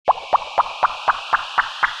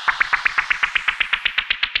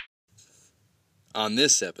On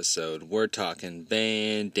this episode, we're talking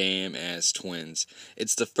Van Damme as twins.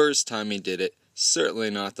 It's the first time he did it, certainly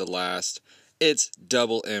not the last. It's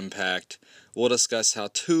Double Impact. We'll discuss how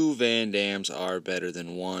two Van Dammes are better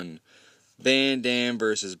than one. Van Damme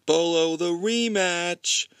versus Bolo, the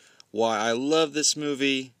rematch. Why I love this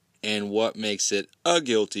movie, and what makes it a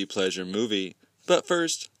guilty pleasure movie. But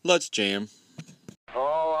first, let's jam.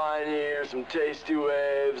 All I need are some tasty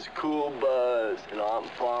waves, cool buzz, and I'm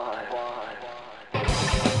fine.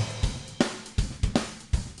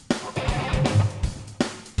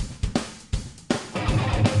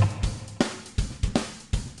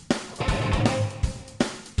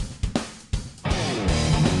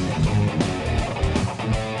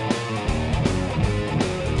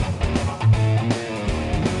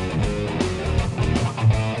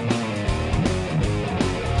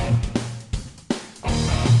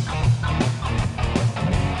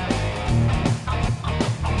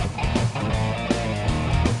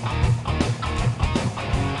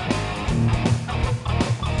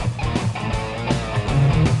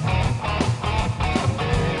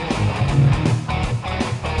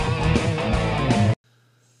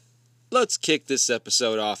 Let's kick this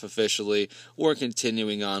episode off officially. We're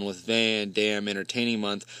continuing on with Van Damme Entertaining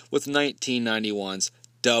Month with 1991's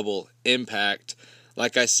Double Impact.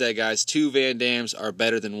 Like I said, guys, two Van Dammes are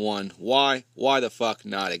better than one. Why? Why the fuck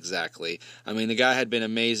not exactly? I mean, the guy had been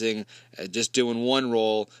amazing at just doing one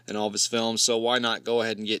role in all of his films, so why not go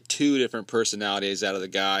ahead and get two different personalities out of the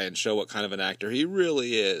guy and show what kind of an actor he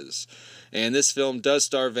really is? And this film does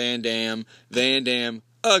star Van Damme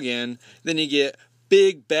again. Then you get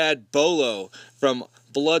Big Bad Bolo from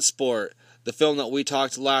Bloodsport, the film that we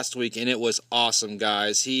talked last week, and it was awesome,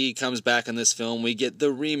 guys. He comes back in this film. We get the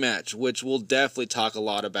rematch, which we'll definitely talk a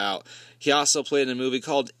lot about. He also played in a movie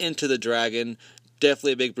called Into the Dragon.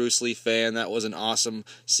 Definitely a big Bruce Lee fan. That was an awesome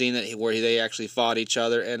scene where they actually fought each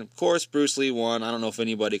other, and of course Bruce Lee won. I don't know if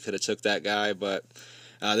anybody could have took that guy, but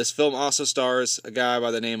this film also stars a guy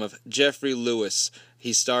by the name of Jeffrey Lewis.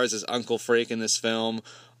 He stars as Uncle Frank in this film.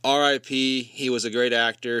 R.I.P. He was a great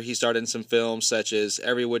actor. He starred in some films such as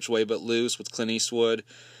Every Which Way But Loose with Clint Eastwood,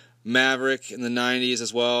 Maverick in the 90s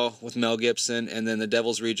as well with Mel Gibson, and then The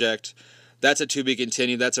Devil's Reject. That's a to be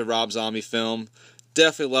continued. That's a Rob Zombie film.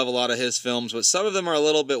 Definitely love a lot of his films, but some of them are a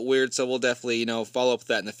little bit weird, so we'll definitely, follow up with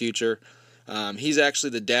that in the future. He's actually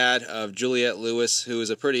the dad of Juliette Lewis, who is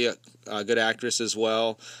a pretty good actress as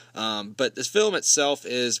well. But this film itself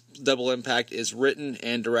Double Impact is written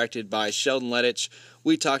and directed by Sheldon Lettich.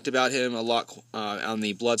 We talked about him a lot on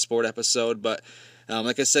the Bloodsport episode, but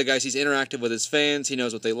like I said, guys, he's interactive with his fans. He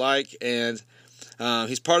knows what they like, and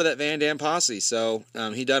he's part of that Van Damme posse. So he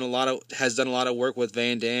has done a lot of work with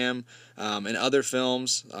Van Damme in other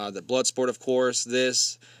films. The Bloodsport, of course.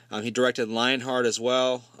 This. He directed Lionheart as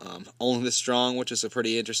well. Only the Strong, which is a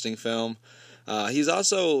pretty interesting film. He's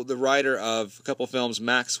also the writer of a couple films,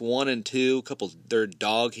 Max 1 and 2, a couple their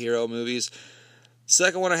dog hero movies.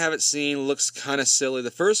 Second one I haven't seen, looks kind of silly.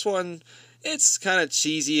 The first one, it's kind of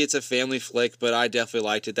cheesy. It's a family flick, but I definitely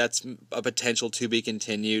liked it. That's a potential to be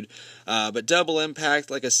continued. But Double Impact,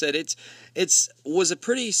 like I said, it was a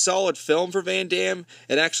pretty solid film for Van Damme.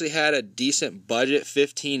 It actually had a decent budget,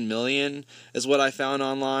 $15 million is what I found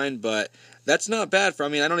online, but that's not bad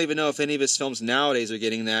I don't even know if any of his films nowadays are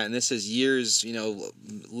getting that, and this is years,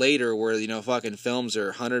 later where, fucking films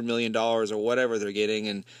are $100 million or whatever they're getting,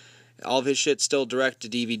 and all of his shit's still direct to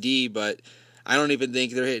DVD, but I don't even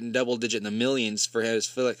think they're hitting double digit in the millions for his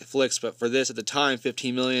flicks, but for this at the time,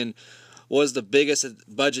 $15 million was the biggest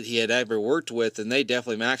budget he had ever worked with, and they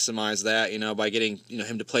definitely maximized that, by getting,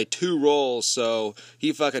 him to play two roles, so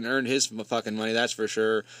he fucking earned his fucking money, that's for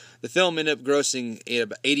sure. The film ended up grossing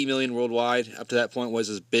 $80 million worldwide. Up to that point was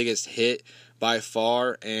his biggest hit by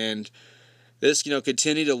far, and this,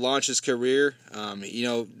 continued to launch his career.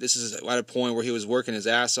 This is at a point where he was working his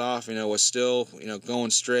ass off, was still,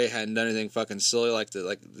 going straight, hadn't done anything fucking silly like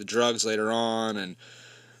the drugs later on,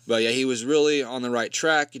 but yeah, he was really on the right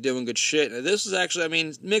track, doing good shit. And this was actually,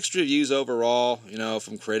 mixed reviews overall,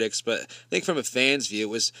 from critics, but I think from a fan's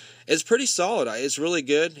view, it's pretty solid. It's really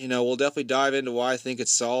good. We'll definitely dive into why I think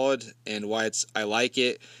it's solid and why I like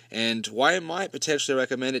it and why I might potentially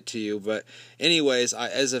recommend it to you. But anyways,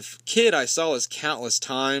 as a kid, I saw this countless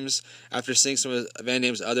times after seeing some of Van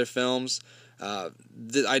Damme's other films.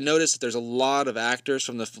 I noticed that there's a lot of actors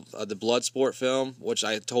from the Bloodsport film, which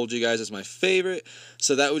I told you guys is my favorite.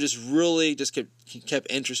 So that would just really kept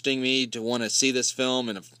interesting me to want to see this film,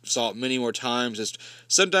 and I saw it many more times.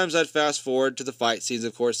 Sometimes I'd fast forward to the fight scenes.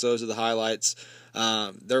 Of course, those are the highlights.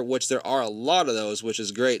 There are a lot of those, which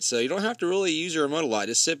is great. So you don't have to really use your remote a lot.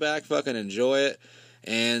 Just sit back, fucking enjoy it.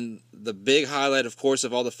 And the big highlight, of course,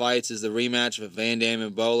 of all the fights is the rematch of Van Damme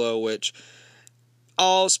and Bolo, which,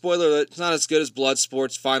 spoiler alert, it's not as good as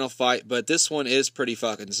Bloodsport's final fight, but this one is pretty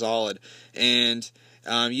fucking solid. And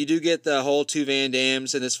you do get the whole 2 Van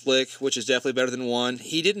Dammes in this flick, which is definitely better than one.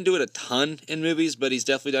 He didn't do it a ton in movies, but he's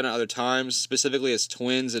definitely done it other times, specifically as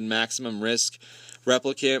twins in Maximum Risk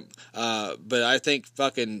Replicant. But I think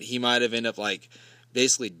fucking he might have ended up like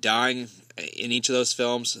basically dying in each of those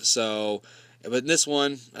films. So, but in this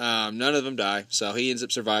one, none of them die, so he ends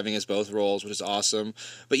up surviving as both roles, which is awesome.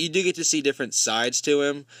 But you do get to see different sides to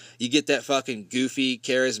him. You get that fucking goofy,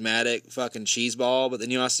 charismatic fucking cheeseball, but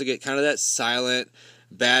then you also get kind of that silent,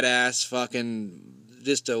 badass fucking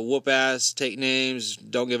just a whoop ass, take names,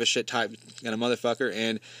 don't give a shit type kind of motherfucker.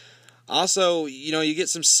 And also, you get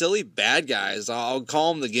some silly bad guys. I'll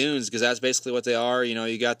call them the goons because that's basically what they are.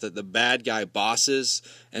 You got the bad guy bosses,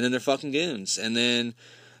 and then they're fucking goons. And then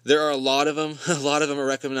there are a lot of them. A lot of them are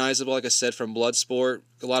recognizable, like I said, from Bloodsport.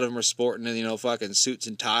 A lot of them are sporting, fucking suits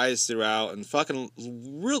and ties throughout, and fucking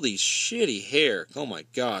really shitty hair. Oh my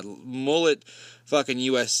god, mullet, fucking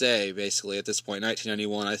USA, basically at this point,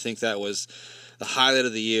 1991. I think that was the highlight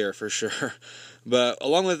of the year for sure. But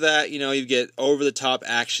along with that, you get over-the-top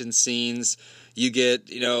action scenes. You get,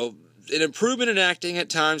 an improvement in acting at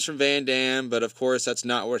times from Van Damme, but of course that's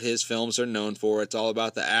not what his films are known for. It's all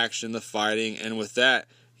about the action, the fighting, and with that,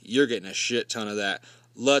 you're getting a shit ton of that.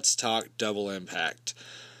 Let's talk Double Impact.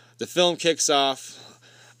 The film kicks off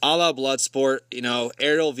a la Bloodsport,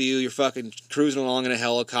 aerial view, you're fucking cruising along in a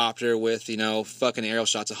helicopter with, fucking aerial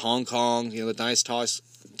shots of Hong Kong, the nice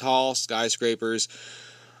tall skyscrapers.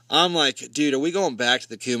 I'm like, dude, are we going back to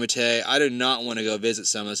the Kumite? I do not want to go visit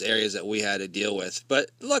some of those areas that we had to deal with.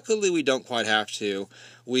 But luckily, we don't quite have to.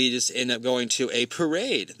 We just end up going to a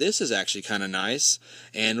parade. This is actually kind of nice.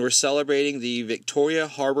 And we're celebrating the Victoria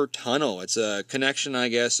Harbor Tunnel. It's a connection, I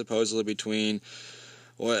guess, supposedly between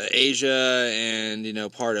Asia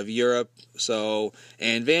and, part of Europe. So,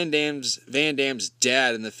 and Van Damme's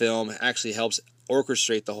dad in the film actually helps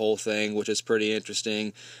orchestrate the whole thing, which is pretty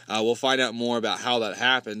interesting. We'll find out more about how that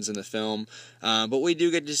happens in the film. But we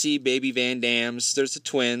do get to see baby Van Dammes. There's the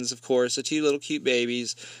twins, of course, the 2 little cute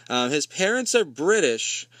babies. His parents are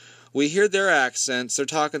British. We hear their accents. They're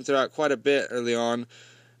talking throughout quite a bit early on.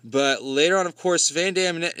 But later on, of course, Van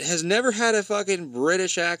Damme has never had a fucking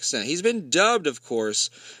British accent. He's been dubbed, of course,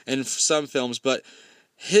 in some films, but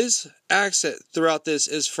his accent throughout this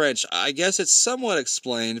is French. I guess it's somewhat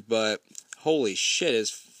explained, but holy shit, his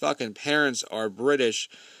fucking parents are British.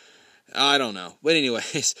 I don't know. But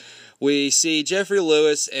anyways, we see Geoffrey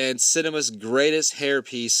Lewis and cinema's greatest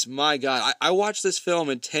hairpiece. My god, I watched this film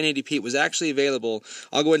in 1080p. It was actually available,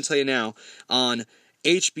 I'll go ahead and tell you now, on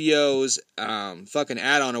HBO's fucking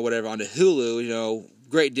add-on or whatever, onto Hulu.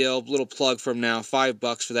 Great deal, little plug from now,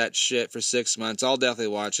 $5 for that shit for 6 months. I'll definitely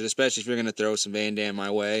watch it, especially if you're going to throw some Van Damme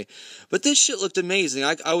my way. But this shit looked amazing.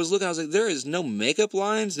 I was looking, I was like, there is no makeup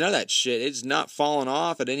lines, none of that shit. It's not falling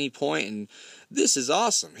off at any point, and this is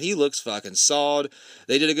awesome. He looks fucking solid.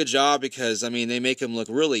 They did a good job because, they make him look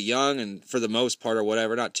really young, and for the most part or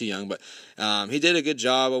whatever, not too young, but he did a good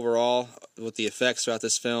job overall with the effects throughout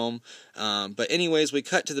this film. But anyways, we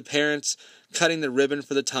cut to the parents cutting the ribbon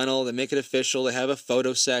for the tunnel. They make it official. They have a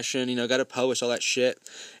photo session, got to post all that shit.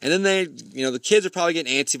 And then they, the kids are probably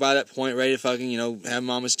getting antsy by that point, ready to fucking, have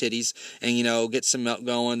mama's titties and, get some milk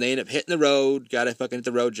going. They end up hitting the road, got to fucking hit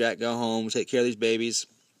the road jack, go home, take care of these babies.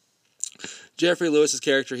 Geoffrey Lewis's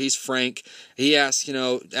character, he's Frank. He asks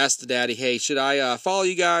the daddy, hey, should I follow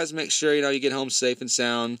you guys? Make sure, you get home safe and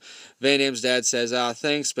sound. Van Damme's dad says,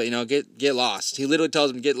 thanks, but, get lost. He literally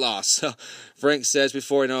tells him, get lost. So Frank says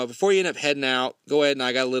before you end up heading out, go ahead and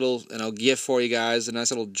I got a little, gift for you guys, a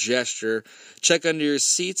nice little gesture. Check under your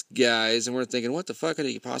seats, guys. And we're thinking, what the fuck could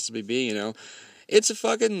it possibly be, It's a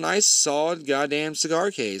fucking nice, solid, goddamn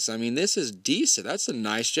cigar case. This is decent. That's a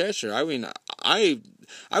nice gesture.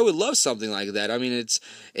 I would love something like that.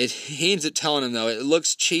 He ends up telling him, though, it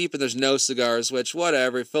looks cheap and there's no cigars, which,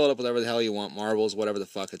 whatever, fill it up with whatever the hell you want, marbles, whatever the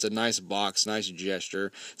fuck. It's a nice box, nice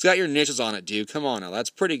gesture. It's got your initials on it, dude. Come on now. That's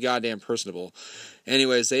pretty goddamn personable.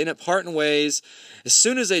 Anyways, they end up parting ways. As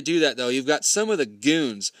soon as they do that, though, you've got some of the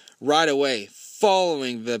goons right away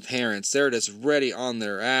following the parents. They're just ready on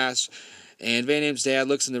their ass. And Van Damme's dad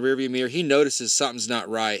looks in the rearview mirror. He notices something's not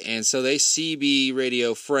right. And so they CB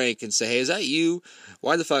radio Frank and say, hey, is that you?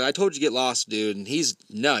 Why the fuck? I told you to get lost, dude. And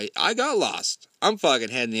no, I got lost. I'm fucking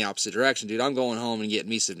heading the opposite direction, dude. I'm going home and getting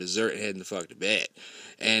me some dessert and heading the fuck to bed.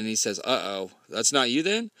 And he says, uh-oh, that's not you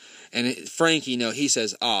then? And Frank, he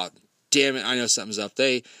says, oh, damn it, I know something's up.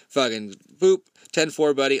 They fucking, boop,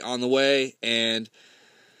 10-4, buddy, on the way. And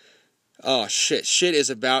Oh shit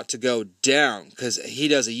is about to go down, because he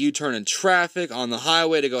does a U-turn in traffic on the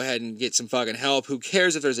highway to go ahead and get some fucking help. Who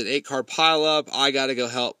cares if there's an 8-car pileup? I gotta go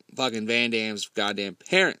help fucking Van Damme's goddamn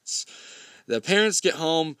parents. The parents get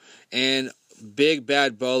home, and Big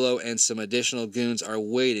Bad Bolo and some additional goons are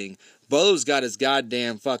waiting. Bolo's got his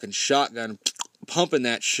goddamn fucking shotgun pumping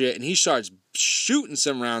that shit, and he starts shooting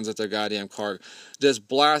some rounds at their goddamn car, just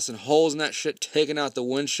blasting holes in that shit, taking out the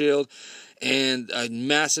windshield. And a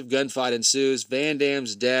massive gunfight ensues. Van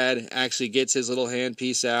Damme's dad actually gets his little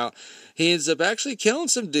handpiece out. He ends up actually killing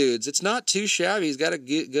some dudes. It's not too shabby. He's got a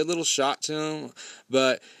good little shot to him.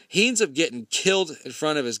 But he ends up getting killed in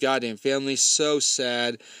front of his goddamn family. So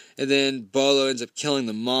sad. And then Bolo ends up killing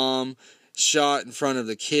the mom. Shot in front of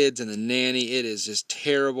the kids and the nanny. It is just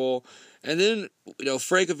terrible. And then,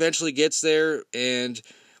 Frank eventually gets there, and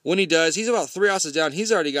when he does, he's about 3 houses down.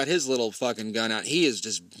 He's already got his little fucking gun out. He is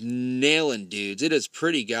just nailing dudes. It is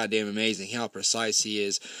pretty goddamn amazing how precise he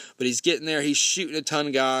is. But he's getting there. He's shooting a ton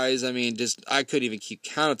of guys. I mean, I couldn't even keep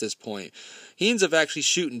count at this point. He ends up actually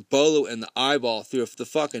shooting Bolo in the eyeball through the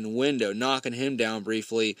fucking window, knocking him down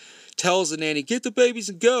briefly. Tells the nanny, get the babies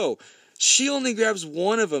and go. She only grabs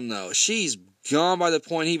one of them, though. She's gone by the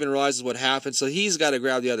point he even realizes what happened, so he's got to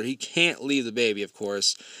grab the other. He can't leave the baby, of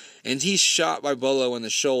course. And he's shot by Bolo in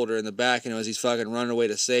the shoulder, in the back, as he's fucking running away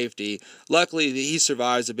to safety. Luckily, he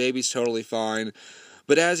survives. The baby's totally fine.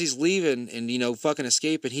 But as he's leaving and, fucking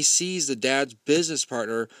escaping, he sees the dad's business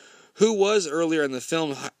partner, who was earlier in the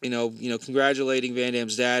film, congratulating Van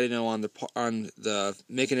Damme's dad, on the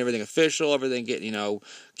making everything official, everything getting,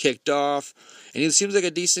 kicked off. And he seems like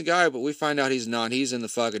a decent guy, but we find out he's not. He's in the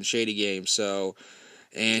fucking shady game, so...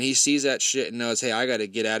 And he sees that shit and knows, hey, I gotta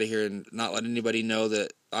get out of here and not let anybody know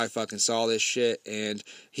that I fucking saw this shit. And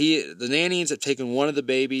the nanny ends up taking one of the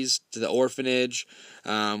babies to the orphanage.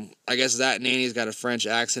 I guess that nanny's got a French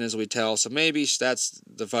accent, as we tell, so maybe that's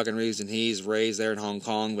the fucking reason he's raised there in Hong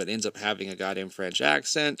Kong, but ends up having a goddamn French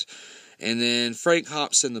accent. And then Frank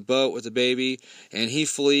hops in the boat with the baby, and he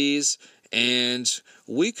flees, and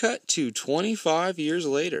we cut to 25 years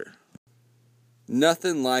later.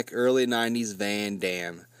 Nothing like early 90s Van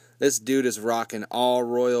Damme. This dude is rocking all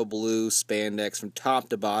royal blue spandex from top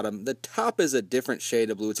to bottom. The top is a different shade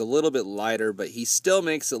of blue. It's a little bit lighter, but he still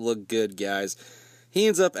makes it look good, guys. He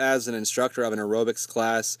ends up as an instructor of an aerobics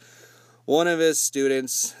class. One of his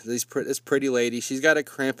students, this pretty lady, she's got a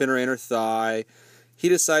cramp in her inner thigh. He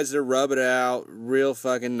decides to rub it out real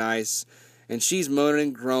fucking nice. And she's moaning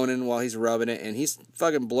and groaning while he's rubbing it. And he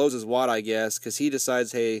fucking blows his wad, I guess, because he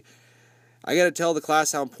decides, hey, I got to tell the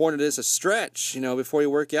class how important it is to stretch, before you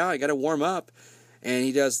work out. You got to warm up. And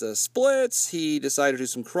he does the splits. He decided to do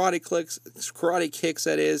some karate kicks,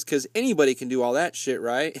 that is, because anybody can do all that shit,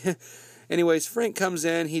 right? Anyways, Frank comes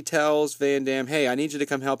in. He tells Van Damme, hey, I need you to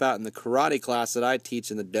come help out in the karate class that I teach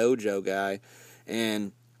in the dojo, guy.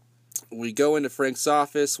 And we go into Frank's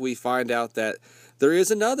office. We find out that there is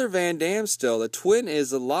another Van Damme still. The twin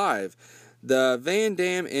is alive. The Van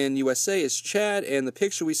Damme in USA is Chad, and the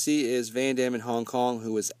picture we see is Van Damme in Hong Kong,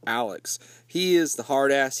 who is Alex. He is the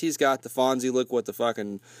hard ass. He's got the Fonzie look with the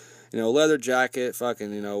fucking, leather jacket,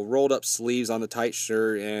 fucking, rolled up sleeves on the tight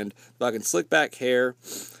shirt, and fucking slick back hair.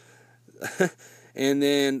 And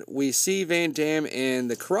then we see Van Damme in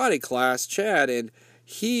the karate class, Chad, and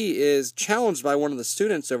he is challenged by one of the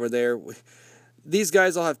students over there. These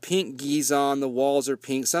guys all have pink gis on. The walls are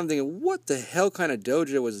pink. So I'm thinking, what the hell kind of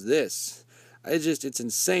dojo is this? It's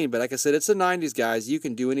insane. But like I said, it's the 90s, guys. You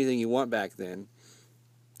can do anything you want back then.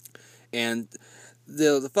 And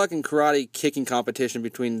the fucking karate kicking competition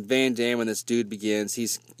between Van Damme and this dude begins.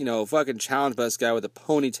 He's, fucking challenged by this guy with a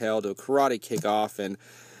ponytail to a karate kick off. And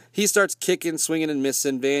he starts kicking, swinging, and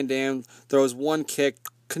missing. Van Damme throws one kick,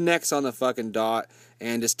 connects on the fucking dot,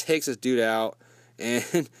 and just takes this dude out.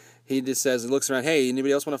 And he just looks around, hey,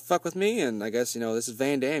 anybody else want to fuck with me? And I guess, this is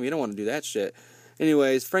Van Damme. You don't want to do that shit.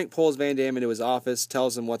 Anyways, Frank pulls Van Damme into his office,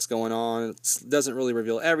 tells him what's going on. It doesn't really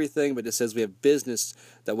reveal everything, but just says we have business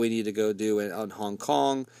that we need to go do in Hong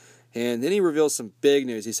Kong. And then he reveals some big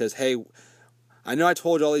news. He says, hey, I know I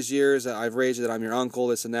told you all these years that I've raised you, that I'm your uncle,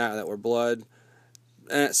 this and that we're blood.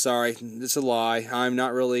 Sorry, it's a lie. I'm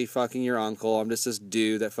not really fucking your uncle. I'm just this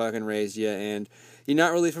dude that fucking raised you, and you're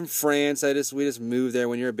not really from France. We just moved there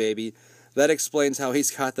when you're a baby. That explains how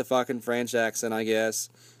he's got the fucking French accent, I guess.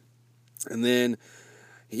 And then,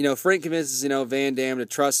 Frank convinces, Van Damme to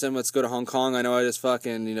trust him. Let's go to Hong Kong. I know I just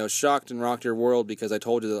fucking, shocked and rocked your world because I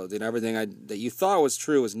told you that everything that you thought was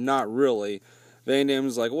true was not really. Van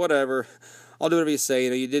Damme's like, whatever. I'll do whatever you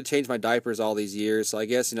say. You did change my diapers all these years, so I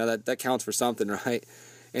guess, that counts for something, right?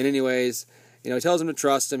 And anyways, he tells him to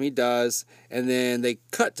trust him. He does. And then they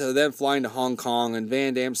cut to them flying to Hong Kong, and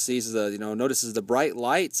Van Damme sees notices the bright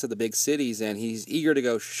lights of the big cities, and he's eager to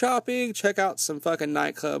go shopping, check out some fucking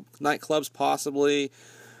nightclubs possibly.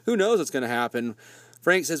 Who knows what's going to happen?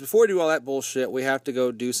 Frank says, before we do all that bullshit, we have to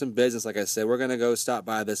go do some business, like I said. We're going to go stop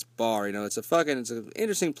by this bar. It's an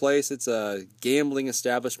interesting place. It's a gambling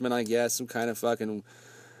establishment, I guess. Some kind of fucking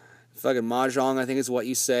mahjong, I think is what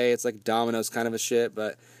you say. It's like dominoes kind of a shit.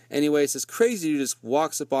 But anyways, this crazy dude just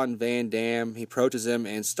walks up on Van Damme. He approaches him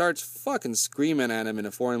and starts fucking screaming at him in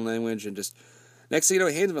a foreign language. And just, next thing you know,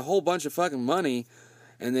 he hands him a whole bunch of fucking money.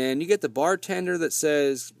 And then you get the bartender that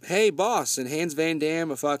says, "Hey, boss," and hands Van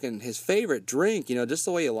Damme his favorite drink, just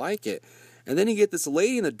the way you like it. And then you get this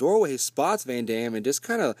lady in the doorway who spots Van Damme and just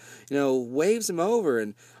kind of, waves him over.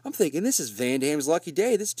 And I'm thinking, this is Van Damme's lucky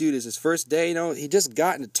day. This dude is his first day, he just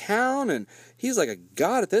got into town and he's like a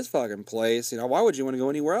god at this fucking place. Why would you want to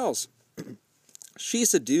go anywhere else? She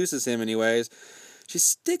seduces him anyways. She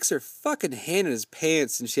sticks her fucking hand in his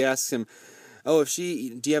pants and she asks him, "Oh, do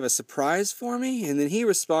you have a surprise for me?" And then he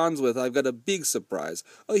responds with, "I've got a big surprise,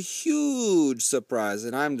 a huge surprise."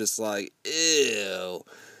 And I'm just like, ew.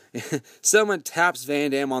 Someone taps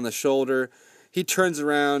Van Damme on the shoulder. He turns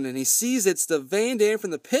around and he sees it's the Van Damme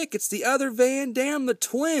from the pic. It's the other Van Damme, the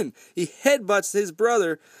twin. He headbutts his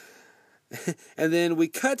brother. And then we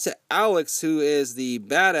cut to Alex, who is the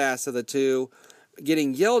badass of the two,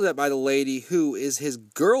 getting yelled at by the lady who is his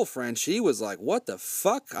girlfriend. She was like, "What the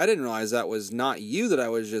fuck? I didn't realize that was not you, that I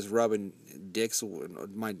was just rubbing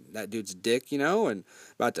that dude's dick, and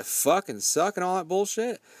about to fuck and suck and all that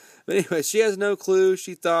bullshit." But anyway, she has no clue.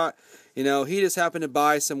 She thought, he just happened to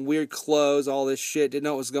buy some weird clothes, all this shit, didn't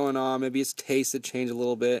know what was going on. Maybe his taste had changed a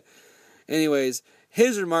little bit. Anyways,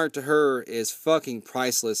 his remark to her is fucking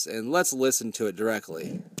priceless, and let's listen to it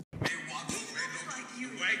directly.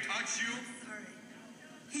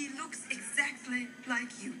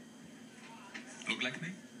 Like you. Look like me?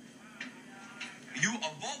 You,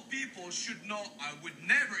 of all people, should know I would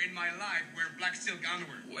never in my life wear black silk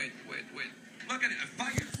underwear. Wait. Look at it,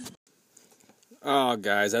 fire. Oh,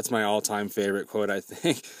 guys, that's my all-time favorite quote, I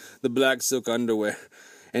think. The black silk underwear.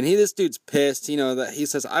 And this dude's pissed, that he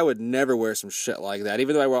says, "I would never wear some shit like that.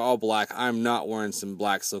 Even though I wear all black, I'm not wearing some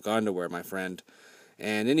black silk underwear, my friend."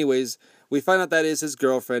 And anyways, we find out that is his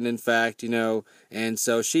girlfriend, in fact, and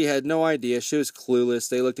so she had no idea. She was clueless.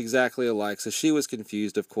 They looked exactly alike, so she was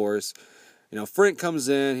confused, of course. Frank comes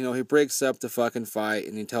in, he breaks up the fucking fight,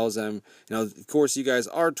 and he tells them, of course, you guys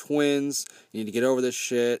are twins. You need to get over this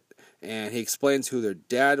shit. And he explains who their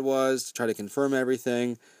dad was to try to confirm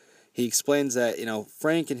everything. He explains that,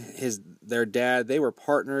 Frank and their dad, they were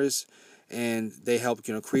partners, and they helped,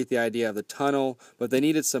 create the idea of the tunnel, but they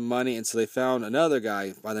needed some money, and so they found another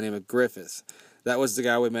guy by the name of Griffith. That was the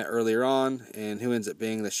guy we met earlier on, and who ends up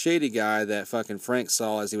being the shady guy that fucking Frank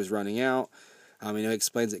saw as he was running out. He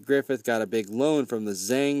explains that Griffith got a big loan from the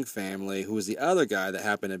Zhang family, who was the other guy that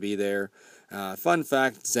happened to be there. Fun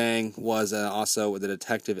fact, Zhang was also the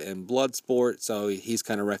detective in Bloodsport, so he's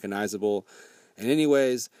kind of recognizable. And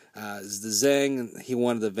anyways, the Zhang, he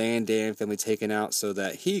wanted the Van Damme family taken out so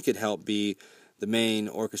that he could help be the main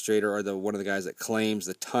orchestrator, or one of the guys that claims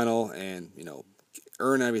the tunnel and,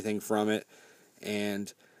 earn everything from it.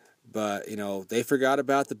 But they forgot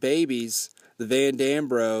about the babies, the Van Damme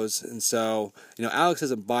bros, and so, Alex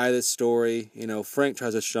doesn't buy this story. Frank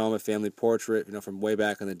tries to show him a family portrait, from way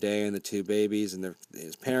back in the day, and the two babies and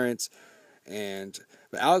his parents,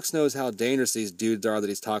 but Alex knows how dangerous these dudes are that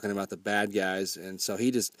he's talking about, the bad guys, and so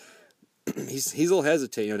he just, he's a little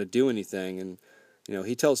hesitant, to do anything, and,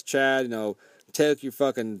 he tells Chad, take your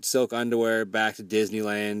fucking silk underwear back to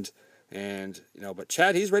Disneyland. And, but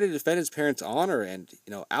Chad, he's ready to defend his parents' honor, and,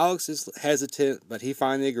 Alex is hesitant, but he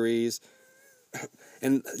finally agrees.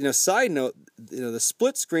 And, side note, the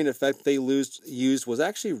split screen effect they used was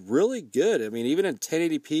actually really good. I mean, even in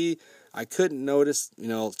 1080p, I couldn't notice,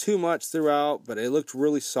 too much throughout, but it looked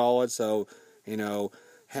really solid, so,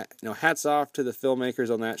 hats off to the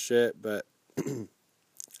filmmakers on that shit. But,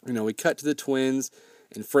 we cut to the twins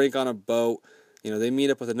and Frank on a boat. They meet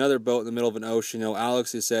up with another boat in the middle of an ocean.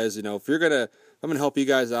 Alex, who says, if I'm gonna help you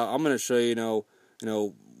guys out, I'm gonna show you,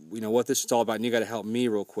 what this is all about, and you gotta help me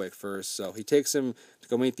real quick first. So he takes him to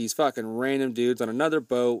go meet these fucking random dudes on another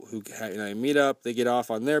boat who, they meet up, they get off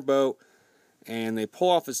on their boat, and they pull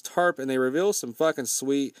off his tarp, and they reveal some fucking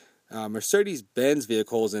sweet Mercedes-Benz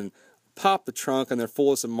vehicles, and pop the trunk, and they're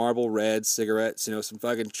full of some Marlboro Red cigarettes, some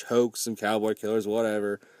fucking chokes, some cowboy killers,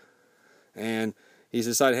 whatever. And he's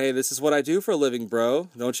decided, hey, this is what I do for a living, bro.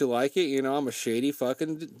 Don't you like it? I'm a shady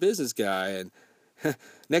fucking business guy. And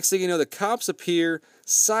Next thing you know, the cops appear,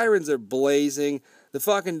 sirens are blazing, the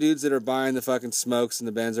fucking dudes that are buying the fucking smokes and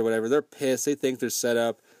the Benz or whatever, they're pissed, they think they're set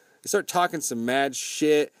up, they start talking some mad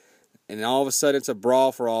shit, and all of a sudden it's a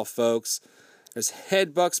brawl for all folks. There's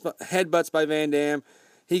headbutts by Van Damme,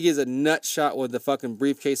 he gives a nut shot with the fucking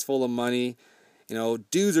briefcase full of money, you know,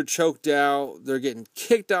 dudes are choked out, they're getting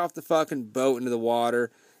kicked off the fucking boat into the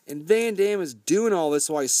water, and Van Damme is doing all this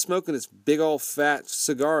while he's smoking this big old fat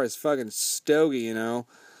cigar, his fucking stogie, you know.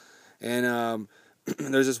 And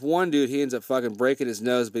there's this one dude, he ends up fucking breaking his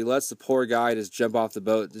nose, but he lets the poor guy just jump off the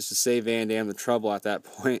boat just to save Van Damme the trouble at that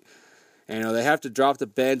point. And you know, they have to drop the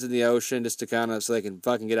Benz in the ocean just to kind of, so they can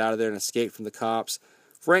fucking get out of there and escape from the cops.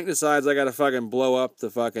 Frank decides, I gotta fucking blow up the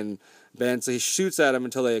fucking Benz, so he shoots at them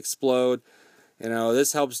until they explode. You know,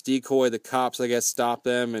 this helps decoy the cops, I guess, stop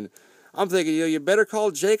them, and I'm thinking, you know, you better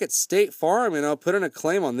call Jake at State Farm, you know, put in a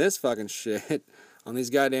claim on this fucking shit, on these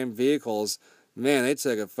goddamn vehicles. Man, they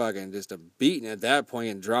took a fucking, just a beating at that point,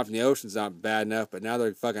 and dropped in the ocean's not bad enough, but now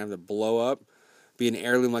they're fucking having to blow up, be an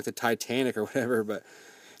heirloom like the Titanic or whatever, but,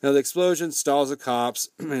 you know, the explosion stalls the cops,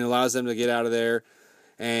 and allows them to get out of there,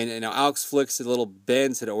 and, you know, Alex flicks the little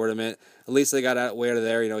Benz hit ornament, at least they got way out of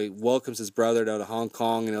there, you know, he welcomes his brother to Hong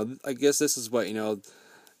Kong, you know, I guess this is what, you know,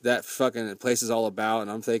 that fucking place is all about, and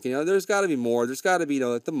I'm thinking, you know, there's got to be more. There's got to be, you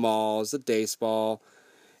know, like the malls, the baseball.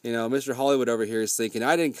 You know, Mr. Hollywood over here is thinking,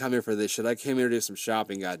 I didn't come here for this shit. I came here to do some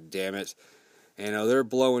shopping, god damn it. And, you know, they're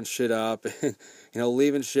blowing shit up, and, you know,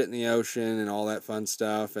 leaving shit in the ocean and all that fun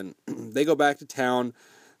stuff. And they go back to town.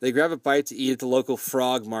 They grab a bite to eat at the local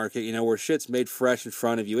frog market, you know, where shit's made fresh in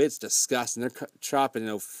front of you. It's disgusting. They're chopping, you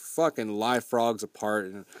know, fucking live frogs apart.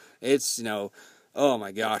 And it's, you know, oh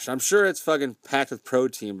my gosh, I'm sure it's fucking packed with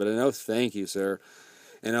protein, but no thank you, sir.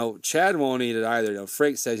 You know, Chad won't eat it either. You know,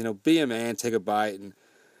 Frank says, you know, be a man, take a bite. And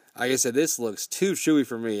like I said, this looks too chewy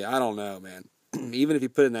for me. I don't know, man. Even if you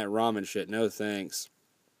put in that ramen shit, no thanks.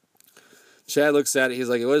 Chad looks at it, he's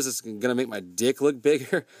like, what is this, going to make my dick look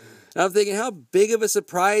bigger? And I'm thinking, how big of a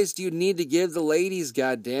surprise do you need to give the ladies,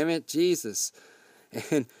 god damn it, Jesus.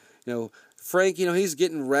 And, you know, Frank, you know, he's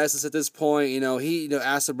getting restless at this point. You know, he, you know,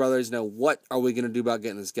 asks the brothers, you know, what are we going to do about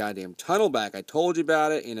getting this goddamn tunnel back? I told you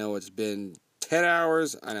about it. You know, it's been 10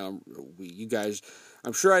 hours. I know, you guys,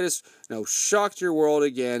 I'm sure I just, you know, shocked your world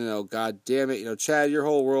again. You know, god damn it. You know, Chad, your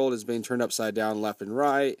whole world is being turned upside down left and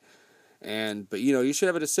right. But, you know, you should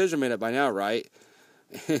have a decision made up by now, right?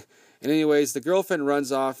 And anyways, the girlfriend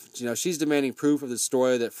runs off. You know, she's demanding proof of the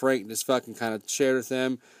story that Frank just fucking kind of shared with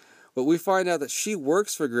them. But we find out that she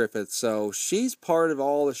works for Griffith, so she's part of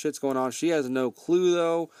all the shit's going on. She has no clue,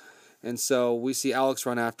 though. And so we see Alex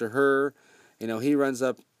run after her. You know, he runs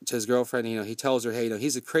up to his girlfriend. You know, he tells her, hey, you know,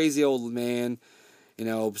 he's a crazy old man. You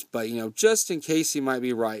know, but, you know, just in case he might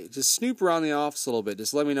be right, just snoop around the office a little bit.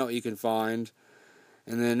 Just let me know what you can find.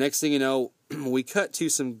 And then next thing you know, we cut to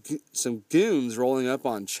some goons rolling up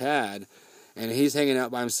on Chad. And he's hanging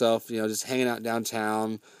out by himself, you know, just hanging out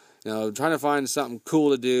downtown. You know, trying to find something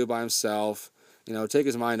cool to do by himself, you know, take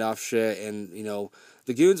his mind off shit. And, you know,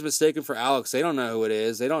 the goon's mistaken for Alex. They don't know who it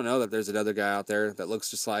is. They don't know that there's another guy out there that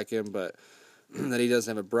looks just like him, but that he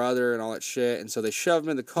doesn't have a brother and all that shit. And so they shove him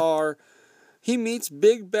in the car. He meets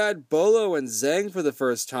Big Bad Bolo and Zeng for the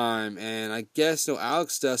first time. And I guess, you know,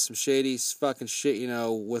 Alex does some shady fucking shit, you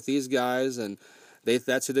know, with these guys. And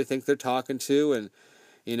that's who they think they're talking to. And,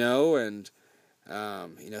 you know,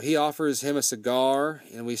 you know, he offers him a cigar,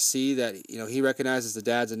 and we see that, you know, he recognizes the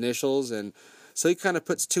dad's initials, and so he kind of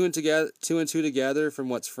puts two and two together from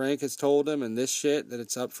what Frank has told him and this shit, that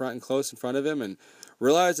it's up front and close in front of him, and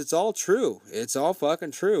realize it's all true. It's all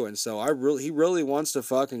fucking true, and so he really wants to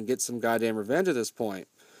fucking get some goddamn revenge at this point.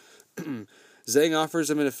 Zeng offers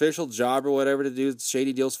him an official job or whatever to do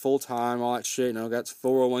shady deals full time, all that shit, you know, got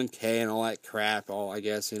 401k and all that crap, all, I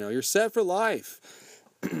guess, you know, you're set for life.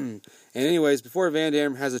 And anyways, before Van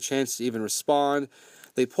Damme has a chance to even respond,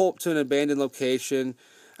 they pull up to an abandoned location.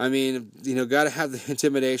 I mean, you know, got to have the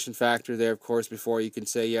intimidation factor there, of course, before you can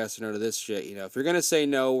say yes or no to this shit. You know, if you're going to say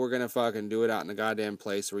no, we're going to fucking do it out in the goddamn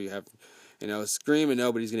place where you have, you know, scream and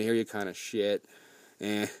nobody's going to hear you kind of shit.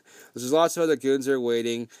 And there's lots of other goons that are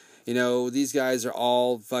waiting. You know, these guys are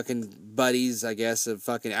all fucking buddies, I guess, of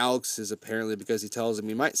fucking Alex's, apparently, because he tells them,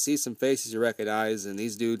 you might see some faces you recognize, and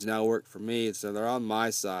these dudes now work for me, so they're on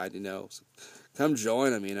my side, you know. So come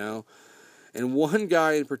join them, you know. And one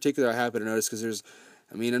guy in particular I happen to notice, because there's,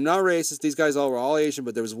 I mean, I'm not racist, these guys all were all Asian,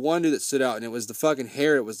 but there was one dude that stood out, and it was the fucking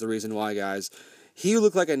hair that was the reason why, guys. He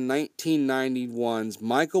looked like a 1991's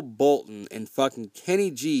Michael Bolton and fucking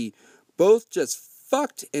Kenny G, both just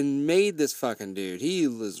fucked and made this fucking dude. He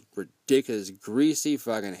was ridiculous, greasy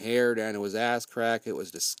fucking hair down to his ass crack. It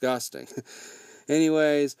was disgusting.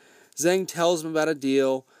 Anyways, Zhang tells him about a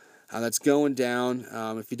deal that's going down.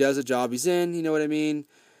 If he does a job, he's in. You know what I mean?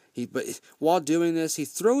 But while doing this, he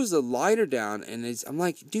throws the lighter down, and I'm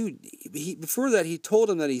like, dude. Before that, he told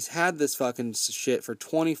him that he's had this fucking shit for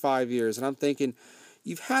 25 years, and I'm thinking,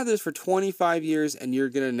 you've had this for 25 years, and you're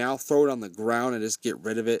gonna now throw it on the ground and just get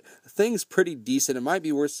rid of it. The thing's pretty decent. It might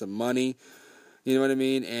be worth some money. You know what I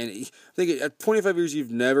mean? And I think at 25 years,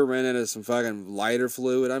 you've never ran into some fucking lighter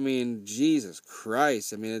fluid. I mean, Jesus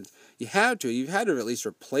Christ. I mean, you had to. You've had to at least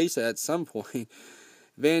replace it at some point.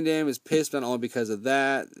 Van Damme is pissed not only because of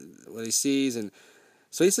that, what he sees, and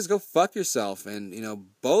so he says, go fuck yourself. And,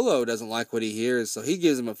 Bolo doesn't like what he hears, so he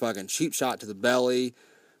gives him a fucking cheap shot to the belly.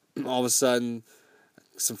 All of a sudden,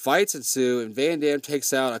 some fights ensue, and Van Damme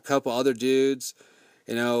takes out a couple other dudes.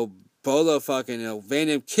 Bolo fucking, Van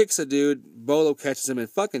Damme kicks a dude, Bolo catches him, and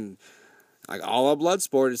fucking, like all of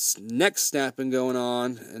Bloodsport, it's neck snapping going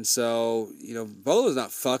on. And so, Bolo's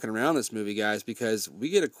not fucking around this movie, guys, because we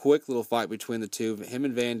get a quick little fight between the two, him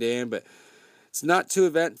and Van Damme, but it's not too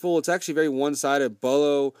eventful. It's actually very one-sided.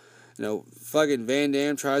 Bolo, fucking Van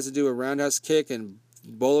Damme tries to do a roundhouse kick, and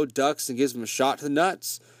Bolo ducks and gives him a shot to the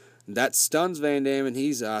nuts. That stuns Van Damme, and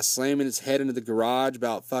he's slamming his head into the garage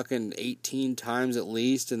about fucking 18 times at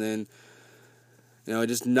least, and then, it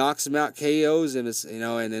just knocks him out, KOs him,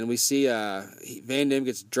 and then we see Van Damme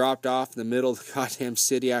gets dropped off in the middle of the goddamn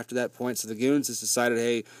city after that point, so the goons just decided,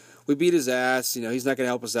 hey, we beat his ass, he's not going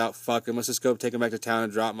to help us out, fuck him, let's just go take him back to town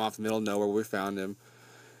and drop him off in the middle of nowhere where we found him.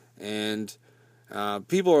 And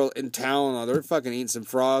people are in town, they're fucking eating some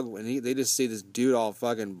frog, and they just see this dude all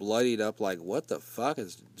fucking bloodied up, like, what the fuck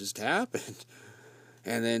has just happened?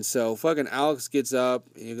 And then so fucking Alex gets up,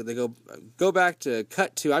 they go back to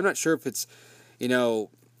cut to, I'm not sure if it's,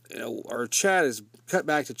 or Chad is cut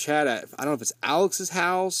back to Chad at, I don't know if it's Alex's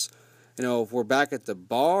house, if we're back at the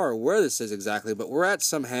bar or where this is exactly, but we're at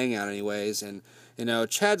some hangout anyways, and,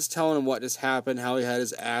 Chad's telling him what just happened, how he had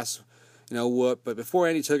his ass, whooped, but before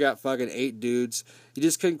Andy took out fucking 8 dudes, he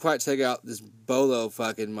just couldn't quite take out this Bolo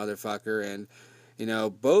fucking motherfucker, and,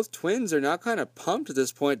 both twins are now kind of pumped at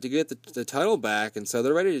this point to get the title back, and so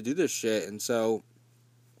they're ready to do this shit, and so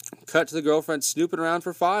cut to the girlfriend snooping around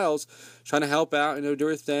for files, trying to help out, do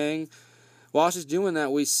her thing. While she's doing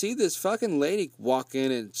that, we see this fucking lady walk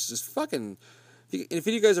in, and it's just fucking... If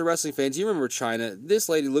you guys are wrestling fans, you remember Chyna. This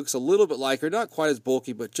lady looks a little bit like her, not quite as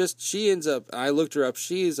bulky, but just she ends up... I looked her up.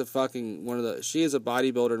 She is a fucking she is a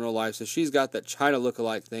bodybuilder in real life, so she's got that Chyna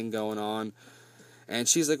lookalike thing going on. And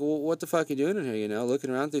she's like, well, what the fuck are you doing in here, looking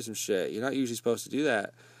around through some shit. You're not usually supposed to do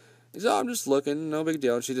that. He's I'm just looking, no big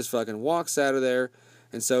deal. And she just fucking walks out of there.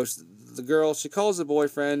 And so the girl, she calls the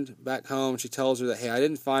boyfriend back home. She tells her that, hey, I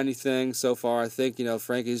didn't find anything so far. I think,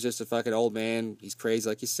 Frankie's just a fucking old man. He's crazy,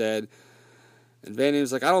 like you said. And Van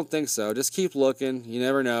Damme's like, I don't think so. Just keep looking. You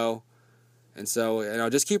never know. And so,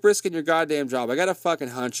 just keep risking your goddamn job. I got a fucking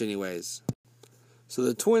hunch anyways. So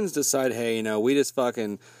the twins decide, hey, we just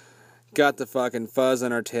fucking got the fucking fuzz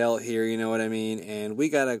on our tail here, you know what I mean? And we're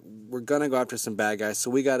gonna go after some bad guys,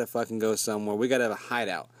 so we gotta fucking go somewhere. We gotta have a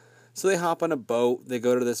hideout. So they hop on a boat, they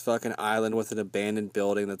go to this fucking island with an abandoned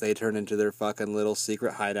building that they turn into their fucking little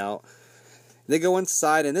secret hideout. They go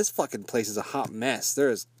inside, and this fucking place is a hot mess.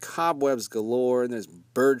 There's cobwebs galore, and there's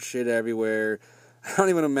bird shit everywhere. I don't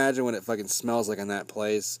even imagine what it fucking smells like in that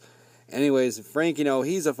place. Anyways, Frank,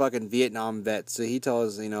 he's a fucking Vietnam vet, so he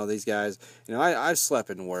tells, these guys, I've slept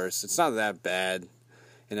in worse. It's not that bad.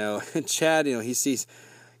 And Chad,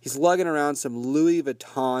 he's lugging around some Louis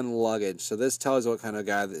Vuitton luggage. So this tells you what kind of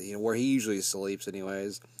guy, where he usually sleeps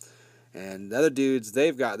anyways. And the other dudes,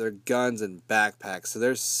 they've got their guns and backpacks, so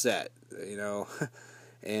they're set,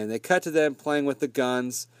 And they cut to them playing with the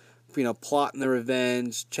guns, plotting the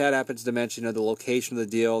revenge. Chad happens to mention, the location of the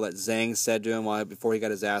deal that Zhang said to him before he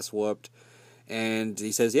got his ass whooped. And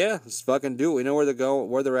he says, yeah, let's fucking do it. We know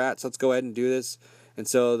where they're at, so let's go ahead and do this. And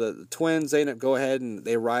so the twins, they go ahead and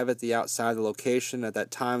they arrive at the outside of the location at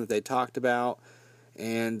that time that they talked about.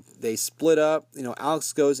 And they split up.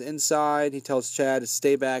 Alex goes inside. He tells Chad to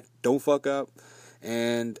stay back, don't fuck up.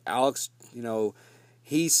 And Alex,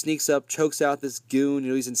 he sneaks up, chokes out this goon.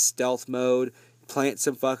 He's in stealth mode. Plants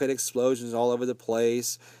some fucking explosions all over the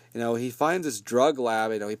place. He finds this drug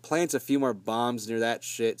lab. He plants a few more bombs near that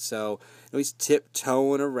shit. So, he's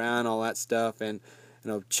tiptoeing around all that stuff. And,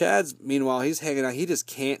 Chad's, meanwhile, he's hanging out. He just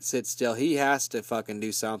can't sit still. He has to fucking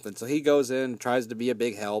do something. So he goes in and tries to be a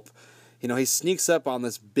big help. He sneaks up on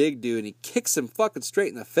this big dude and he kicks him fucking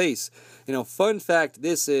straight in the face. Fun fact,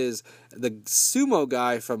 this is the sumo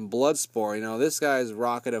guy from Bloodsport. This guy's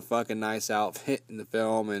rocking a fucking nice outfit in the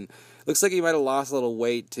film, and looks like he might have lost a little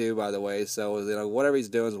weight too, by the way. So, whatever he's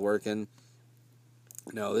doing is working.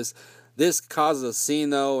 This causes a scene,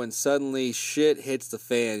 though, and suddenly shit hits the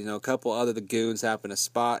fan. A couple other the goons happen to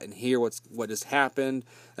spot and hear what just happened,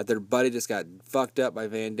 that their buddy just got fucked up by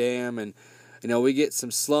Van Damme, and, we get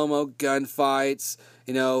some slow-mo gunfights.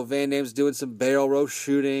 Van Damme's doing some barrel roll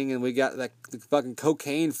shooting, and we got the fucking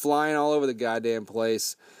cocaine flying all over the goddamn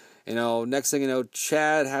place. Next thing you know,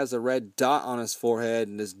 Chad has a red dot on his forehead,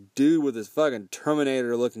 and this dude with his fucking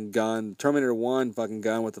Terminator-looking gun, Terminator 1 fucking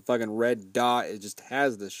gun with the fucking red dot, it just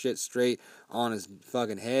has the shit straight on his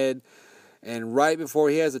fucking head. And right before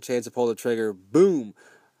he has a chance to pull the trigger, boom,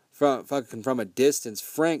 from a distance,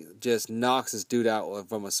 Frank just knocks this dude out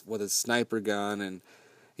with a sniper gun. And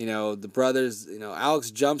the brothers,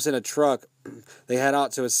 Alex jumps in a truck, they head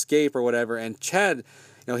out to escape or whatever, and Chad,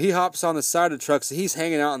 he hops on the side of the truck, so he's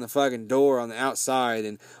hanging out on the fucking door on the outside,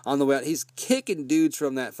 and on the way out, he's kicking dudes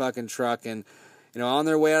from that fucking truck, and, on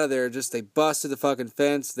their way out of there, they bust through the fucking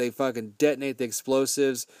fence, they fucking detonate the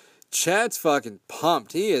explosives. Chad's fucking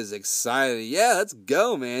pumped. He is excited. Yeah, let's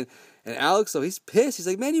go, man. And Alex, though, he's pissed. He's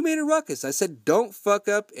like, man, you made a ruckus. I said, don't fuck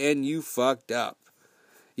up, and you fucked up.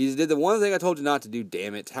 You did the one thing I told you not to do,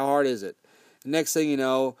 damn it. How hard is it? The next thing you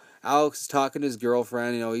know, Alex is talking to his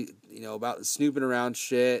girlfriend, about snooping around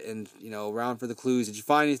shit and, around for the clues. Did you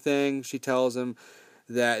find anything? She tells him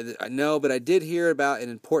that, no, but I did hear about an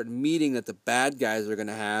important meeting that the bad guys are going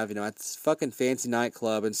to have, at this fucking fancy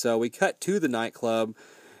nightclub. And so we cut to the nightclub,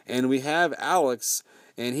 and we have Alex,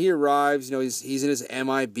 and he arrives, he's in his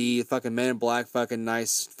MIB, fucking Men in Black, fucking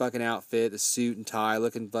nice fucking outfit, the suit and tie,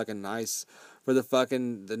 looking fucking nice for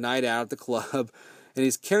the night out at the club. And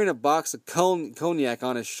he's carrying a box of cognac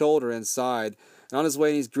on his shoulder inside. And on his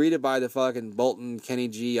way, he's greeted by the fucking Bolton Kenny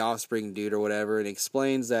G offspring dude or whatever. And he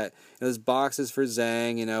explains that this box is for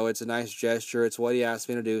Zhang. It's a nice gesture. It's what he asked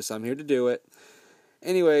me to do, so I'm here to do it.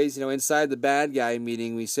 Anyways, inside the bad guy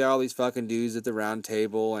meeting, we see all these fucking dudes at the round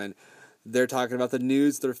table. And they're talking about the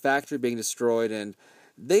news of their factory being destroyed. And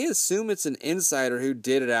they assume it's an insider who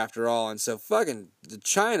did it after all. And so fucking the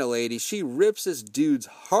China lady, she rips this dude's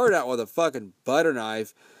heart out with a fucking butter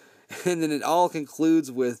knife. And then it all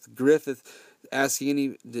concludes with Griffith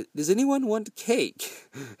asking, does anyone want cake?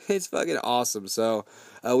 It's fucking awesome. So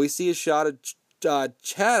we see a shot of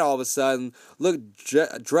Chad all of a sudden,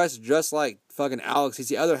 dressed just like fucking Alex. He's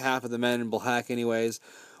the other half of the Men in Black anyways,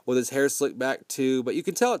 with his hair slicked back too, but you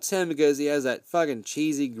can tell it's him because he has that fucking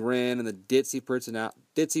cheesy grin and the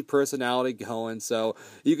ditzy personality going, so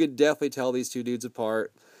you can definitely tell these two dudes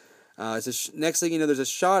apart. Next thing you know, there's a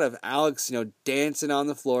shot of Alex, dancing on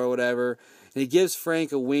the floor or whatever, and he gives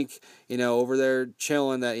Frank a wink, over there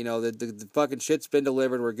chilling that, the fucking shit's been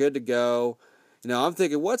delivered, we're good to go. I'm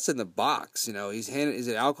thinking, what's in the box? Is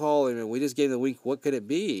it alcohol? We just gave him the wink, what could it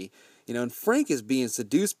be? And Frank is being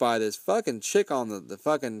seduced by this fucking chick on the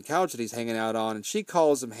fucking couch that he's hanging out on, and she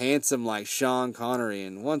calls him handsome like Sean Connery,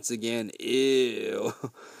 and once again, ew.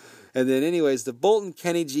 And then anyways, the Bolton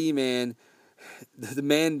Kenny G man, the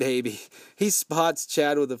man baby, he spots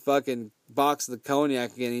Chad with a fucking box of the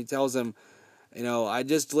cognac again. He tells him, I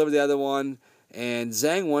just delivered the other one, and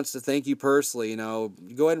Zhang wants to thank you personally, go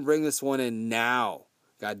ahead and bring this one in now,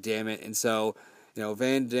 god damn it. And so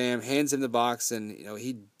Van Damme hands him the box, and,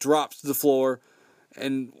 he drops to the floor,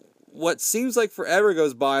 and what seems like forever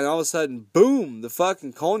goes by, and all of a sudden, boom, the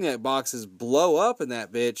fucking cognac boxes blow up in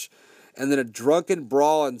that bitch, and then a drunken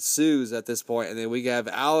brawl ensues at this point, and then we have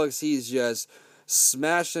Alex, he's just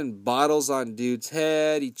smashing bottles on dude's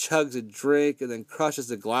head, he chugs a drink, and then crushes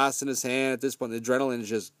the glass in his hand. At this point, the adrenaline is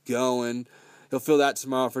just going. He'll feel that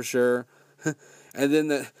tomorrow for sure. And then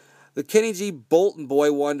the Kenny G Bolton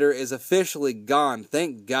boy wonder is officially gone.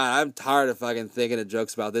 Thank God. I'm tired of fucking thinking of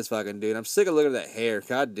jokes about this fucking dude. I'm sick of looking at that hair.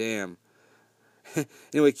 God damn.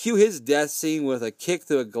 Anyway, cue his death scene with a kick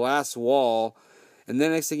through a glass wall. And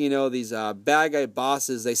then next thing you know, these bad guy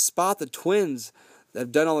bosses, they spot the twins that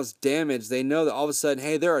have done all this damage. They know that all of a sudden,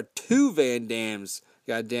 hey, there are two Van Dammes.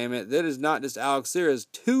 God damn it. That is not just Alex. There is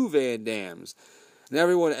two Van Dammes. And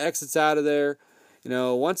everyone exits out of there.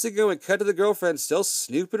 Once again, we cut to the girlfriend still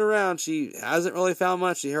snooping around. She hasn't really found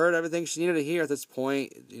much. She heard everything she needed to hear at this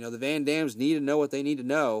point. The Van Dammes need to know what they need to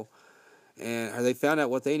know. Or they found out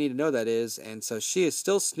what they need to know, that is. And so she is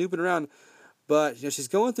still snooping around. But, she's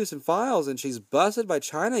going through some files, and she's busted by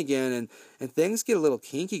China again. And things get a little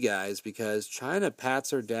kinky, guys, because China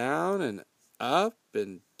pats her down and up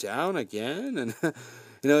and down again.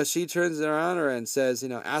 And, she turns around her and says,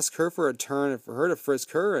 ask her for a turn for her to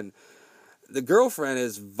frisk her. And the girlfriend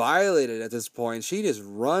is violated at this point. She just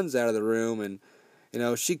runs out of the room, and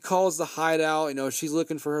she calls the hideout. She's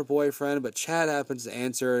looking for her boyfriend, but Chad happens to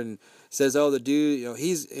answer and says, "Oh, the dude,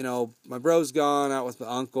 he's, my bro's gone out with my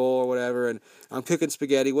uncle or whatever, and I'm cooking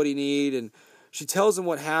spaghetti. What do you need?" And she tells him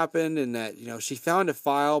what happened and that, she found a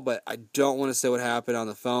file, but I don't want to say what happened on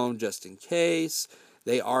the phone just in case.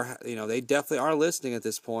 They are, they definitely are listening at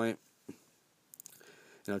this point.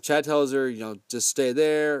 Chad tells her, just stay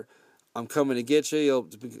there. I'm coming to get you.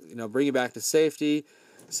 He'll, bring you back to safety.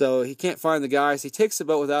 So he can't find the guys. He takes the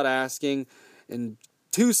boat without asking. And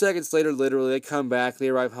 2 seconds later, literally, they come back. They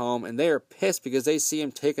arrive home. And they are pissed because they see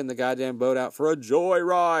him taking the goddamn boat out for a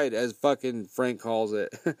joyride, as fucking Frank calls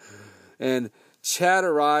it. And Chad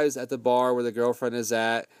arrives at the bar where the girlfriend is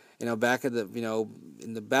at. Back at the,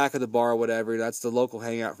 in the back of the bar or whatever. That's the local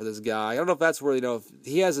hangout for this guy. I don't know if that's where, if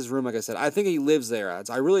he has his room, like I said. I think he lives there.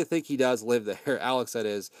 I really think he does live there. Alex, that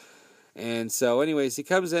is. And so, anyways, he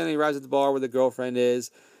comes in and he arrives at the bar where the girlfriend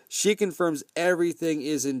is. She confirms everything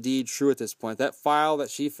is indeed true at this point. That file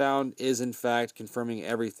that she found is, in fact, confirming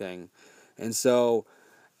everything. And so,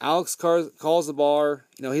 Alex calls the bar.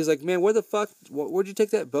 He's like, "Man, where the fuck, where'd you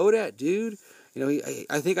take that boat at, dude?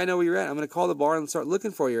 I think I know where you're at. I'm going to call the bar and start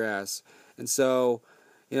looking for your ass." And so,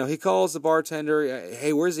 he calls the bartender.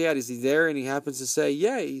 "Hey, where's he at? Is he there?" And he happens to say,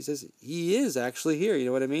 "Yeah." He says, "He is actually here." You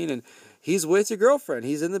know what I mean? And he's with your girlfriend.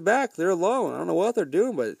 He's in the back. They're alone. I don't know what they're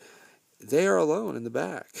doing, but they are alone in the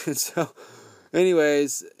back. And so,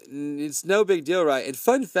 anyways, it's no big deal, right? And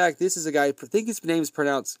fun fact, this is a guy, I think his name's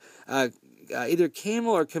pronounced either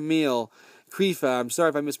Camel or Camille Krifa. I'm sorry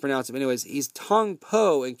if I mispronounced him. Anyways, he's Tong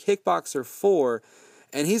Po in Kickboxer 4,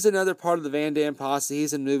 and he's another part of the Van Damme posse.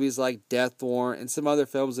 He's in movies like Death Warrant and some other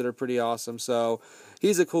films that are pretty awesome. So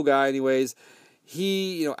he's a cool guy. Anyways,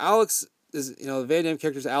 Alex is, the Van Damme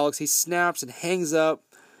character's Alex. He snaps and hangs up.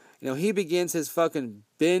 He begins his fucking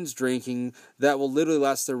binge drinking that will literally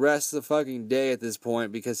last the rest of the fucking day at this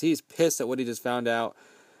point because he's pissed at what he just found out.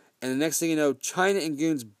 And the next thing you know, China and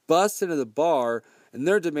goons bust into the bar, and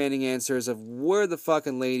they're demanding answers of where the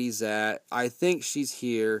fucking lady's at. I think she's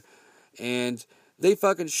here. And they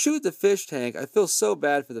fucking shoot the fish tank. I feel so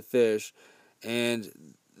bad for the fish.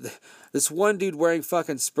 And this one dude wearing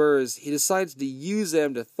fucking spurs, he decides to use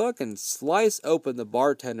them to fucking slice open the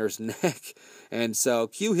bartender's neck. And so,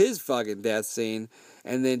 cue his fucking death scene.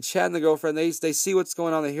 And then Chad and the girlfriend, they see what's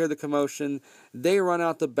going on. They hear the commotion. They run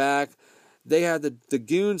out the back. They have the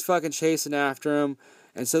goons fucking chasing after them.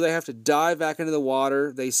 And so they have to dive back into the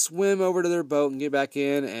water. They swim over to their boat and get back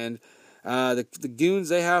in. And the goons,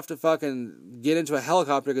 they have to fucking get into a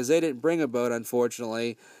helicopter because they didn't bring a boat,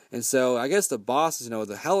 unfortunately. And so I guess the bosses,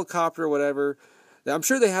 the helicopter or whatever, I'm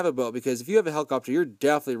sure they have a boat because if you have a helicopter, you're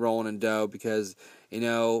definitely rolling in dough because, and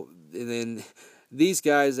then these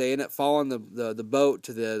guys, they end up following the boat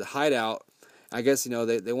to the hideout. I guess,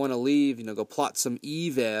 they want to leave, go plot some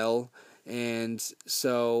evil. And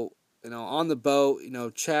so, on the boat,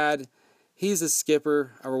 Chad, he's a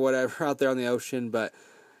skipper or whatever out there on the ocean, but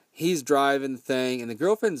he's driving the thing, and the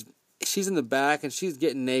girlfriend's, she's in the back, and she's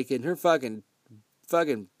getting naked, and her fucking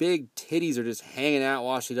big titties are just hanging out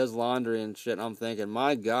while she does laundry and shit, and I'm thinking,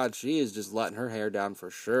 my God, she is just letting her hair down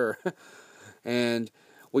for sure. And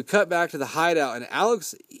we cut back to the hideout, and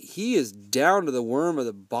Alex, he is down to the worm of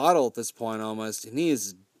the bottle at this point almost, and he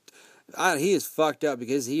is fucked up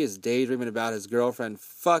because he is daydreaming about his girlfriend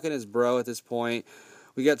fucking his bro at this point.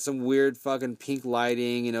 We got some weird fucking pink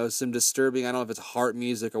lighting, some disturbing, I don't know if it's heart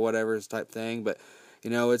music or whatever type thing, but,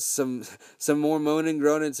 it's some more moaning,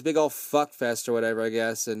 groaning. It's a big old fuck fest or whatever, I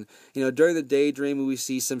guess. And, during the daydream, we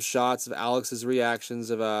see some shots of Alex's reactions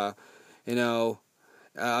of, of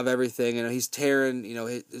everything. He's tearing,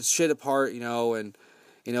 his shit apart, and,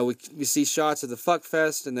 we see shots of the fuck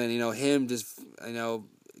fest and then, him just,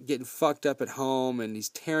 getting fucked up at home, and he's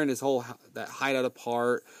tearing his whole that hideout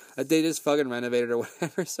apart that they just fucking renovated or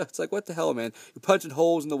whatever. So it's like, what the hell, man? You're punching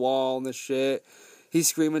holes in the wall and this shit. He's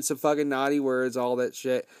screaming some fucking naughty words, all that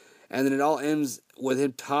shit, and then it all ends with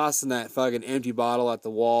him tossing that fucking empty bottle at the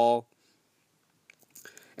wall.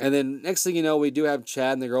 And then next thing you know, we do have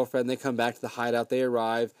Chad and the girlfriend. They come back to the hideout. They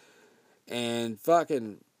arrive, and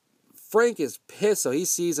fucking Frank is pissed. So he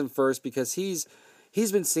sees him first because he's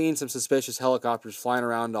been seeing some suspicious helicopters flying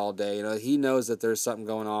around all day. He knows that there's something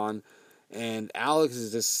going on. And Alex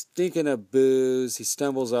is just stinking of booze. He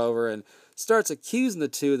stumbles over and starts accusing the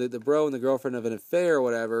two, the bro and the girlfriend, of an affair or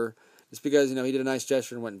whatever. Just because, he did a nice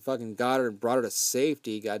gesture and went and fucking got her and brought her to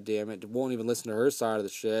safety, God damn it. Won't even listen to her side of the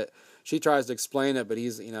shit. She tries to explain it, but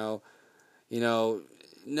he's,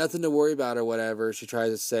 nothing to worry about or whatever, she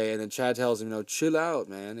tries to say. And then Chad tells him, chill out,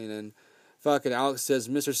 man. And then fucking Alex says,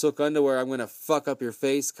 Mr. Silk Underwear, I'm going to fuck up your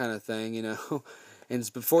face kind of thing,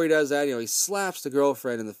 And before he does that, he slaps the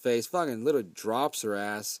girlfriend in the face, fucking literally drops her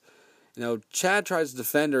ass. Chad tries to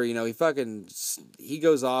defend her. He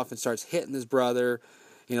goes off and starts hitting his brother.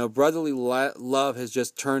 Brotherly love has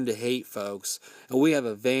just turned to hate, folks. And we have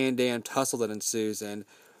a Van Damme tussle that ensues. And,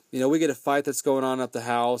 we get a fight that's going on up the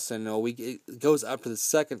house. And, it goes up to the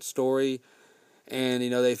second story. And,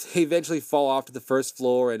 they eventually fall off to the first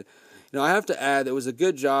floor. And, I have to add, it was a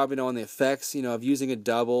good job, on the effects, of using a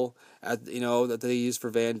double, that they used for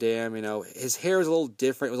Van Damme. His hair was a little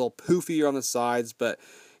different. It was a little poofier on the sides. But,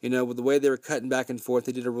 with the way they were cutting back and forth,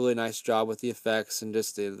 they did a really nice job with the effects and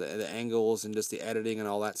just the angles and just the editing and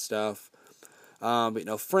all that stuff.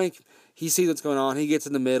 But, Frank, he sees what's going on. He gets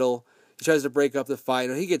in the middle. He tries to break up the fight.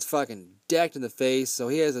 He gets fucking decked in the face. So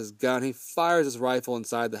he has his gun. He fires his rifle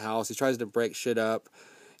inside the house. He tries to break shit up.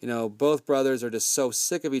 Both brothers are just so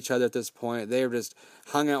sick of each other at this point. They've just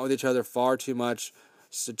hung out with each other far too much,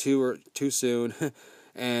 too soon.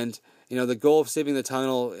 And, the goal of saving the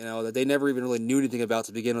tunnel, that they never even really knew anything about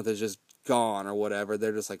to begin with is just gone or whatever.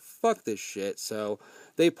 They're just like, fuck this shit. So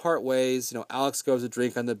they part ways. Alex goes to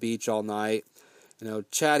drink on the beach all night.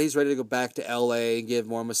 Chad, he's ready to go back to L.A. and give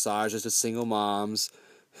more massages to single moms.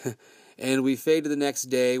 And we fade to the next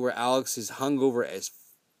day where Alex is hungover as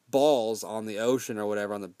balls on the ocean or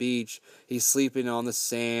whatever, on the beach. He's sleeping on the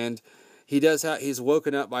sand. He's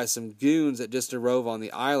woken up by some goons that just arrived on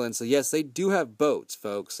the island. So yes, they do have boats,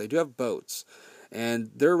 folks. They do have boats.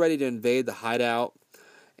 And they're ready to invade the hideout.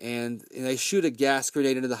 And they shoot a gas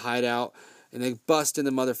grenade into the hideout. And they bust in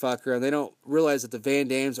the motherfucker. And they don't realize that the Van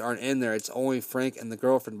Dammes aren't in there. It's only Frank and the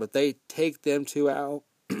girlfriend. But they take them two out.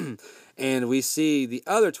 And we see the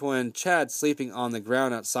other twin, Chad, sleeping on the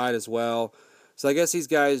ground outside as well. So I guess these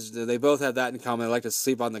guys, they both have that in common. They like to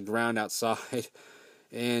sleep on the ground outside.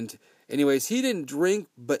 And anyways, he didn't drink,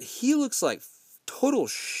 but he looks like total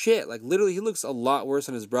shit. Like, literally, he looks a lot worse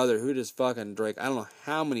than his brother, who just fucking drank, I don't know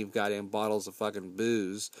how many goddamn bottles of fucking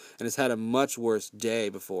booze, and has had a much worse day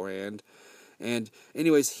beforehand. And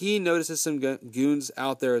anyways, he notices some goons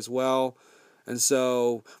out there as well. And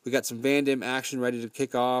so we got some Van Damme action ready to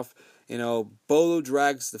kick off. Bolo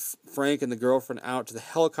drags Frank and the girlfriend out to the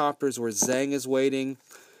helicopters where Zhang is waiting.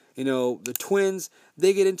 The twins,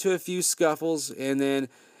 they get into a few scuffles, and then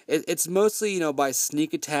it's mostly, by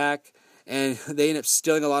sneak attack, and they end up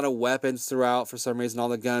stealing a lot of weapons throughout for some reason, all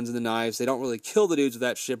the guns and the knives. They don't really kill the dudes with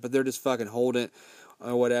that shit, but they're just fucking holding it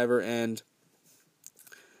or whatever, and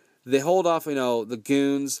they hold off, the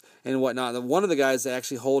goons and whatnot. One of the guys they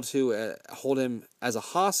actually hold him as a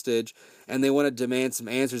hostage, and they want to demand some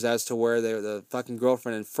answers as to where the fucking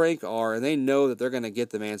girlfriend and Frank are, and they know that they're going to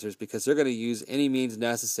get them answers because they're going to use any means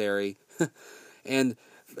necessary. And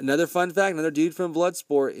another fun fact, another dude from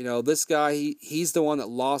Bloodsport, this guy, he's the one that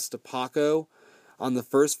lost to Paco on the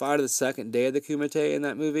first fight of the second day of the Kumite in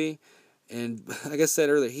that movie. And like I said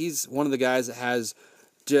earlier, he's one of the guys that has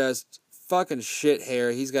just fucking shit hair.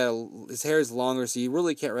 His hair is longer, so you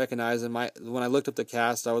really can't recognize him. When I looked up the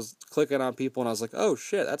cast, I was clicking on people and I was like, oh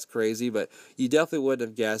shit, that's crazy, but you definitely wouldn't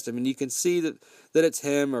have guessed. I mean, you can see that it's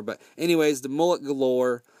him, but anyways, the mullet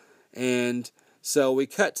galore. And so we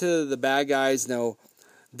cut to the bad guys.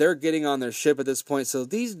 They're getting on their ship at this point, so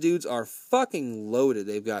these dudes are fucking loaded.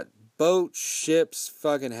 They've got boats, ships,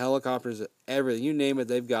 fucking helicopters, everything. You name it,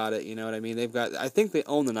 they've got it. You know what I mean? I think they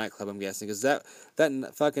own the nightclub, I'm guessing, because that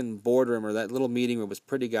fucking boardroom or that little meeting room was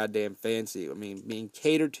pretty goddamn fancy. I mean, being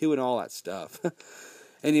catered to and all that stuff.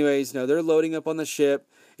 Anyways, they're loading up on the ship.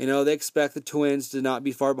 They expect the twins to not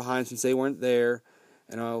be far behind since they weren't there.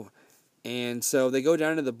 And so they go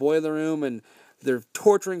down to the boiler room and they're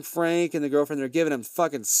torturing Frank and the girlfriend. They're giving him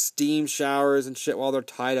fucking steam showers and shit while they're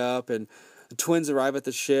tied up. And the twins arrive at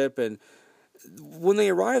the ship, and when they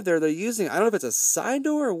arrive there, they're using, I don't know if it's a side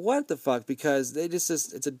door or what the fuck, because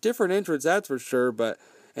it's a different entrance, that's for sure. But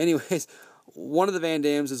anyways, one of the Van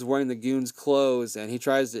Dammes is wearing the goon's clothes, and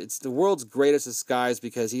it's the world's greatest disguise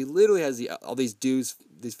because he literally has all these dudes,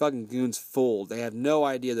 these fucking goons fooled. They have no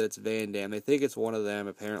idea that it's Van Damme. They think it's one of them,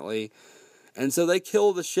 apparently. And so they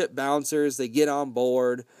kill the ship bouncers, they get on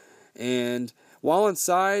board, and while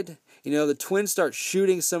inside, the twins start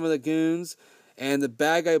shooting some of the goons, and the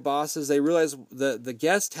bad guy bosses, they realize the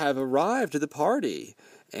guests have arrived to the party.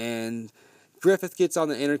 And Griffith gets on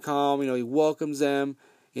the intercom, he welcomes them.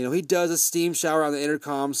 He does a steam shower on the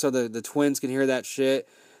intercom so the twins can hear that shit.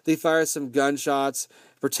 They fire some gunshots,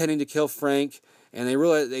 pretending to kill Frank, and they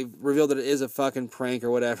reveal that it is a fucking prank or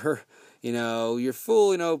whatever. You're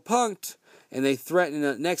full, punked. And they threaten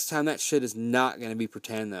that next time that shit is not going to be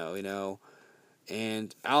pretend, though,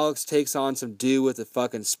 And Alex takes on some dude with the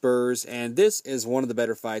fucking spurs. And this is one of the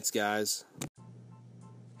better fights, guys.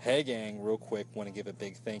 Hey gang, real quick, want to give a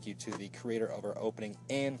big thank you to the creator of our opening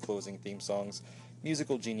and closing theme songs,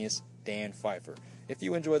 musical genius Dan Pfeiffer. If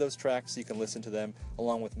you enjoy those tracks, you can listen to them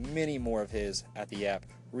along with many more of his at the app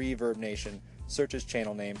Reverb Nation. Search his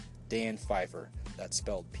channel name, Dan Pfeiffer. That's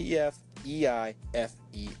spelled Pfeifer.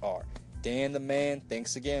 Dan the man,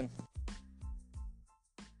 thanks again.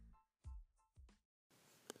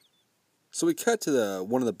 So we cut to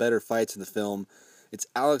one of the better fights in the film. It's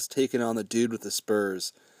Alex taking on the dude with the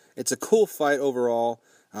spurs. It's a cool fight overall,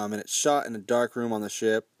 and it's shot in a dark room on the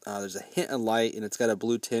ship. There's a hint of light, and it's got a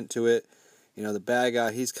blue tint to it. You know, the bad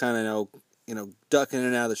guy, he's kind of, ducking in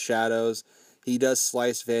and out of the shadows. He does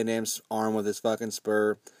slice Van Damme's arm with his fucking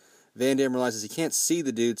spur. Van Damme realizes he can't see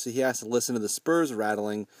the dude, so he has to listen to the spurs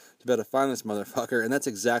rattling to be able to find this motherfucker, and that's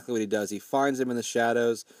exactly what he does. He finds him in the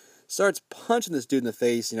shadows, starts punching this dude in the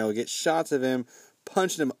face, gets shots of him,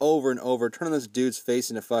 punching him over and over, turning this dude's face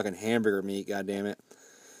into fucking hamburger meat, goddammit.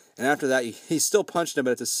 And after that, he's still punching him,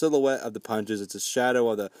 but it's a silhouette of the punches. It's a shadow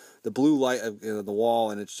of the blue light of the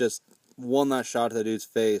wall, and it's just one last shot to the dude's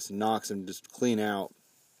face and knocks him just clean out.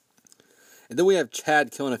 And then we have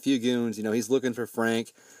Chad killing a few goons. He's looking for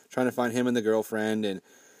Frank, trying to find him and the girlfriend. And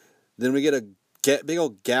then we get a big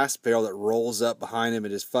old gas barrel that rolls up behind him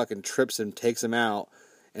and just fucking trips him, takes him out.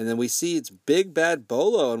 And then we see it's Big Bad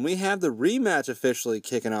Bolo, and we have the rematch officially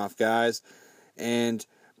kicking off, guys. And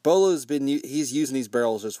he's using these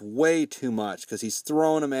barrels just way too much because he's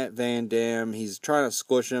throwing them at Van Damme. He's trying to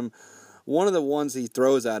squish him. One of the ones he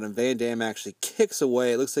throws at him, Van Damme actually kicks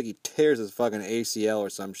away. It looks like he tears his fucking ACL or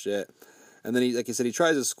some shit. And then, like I said, he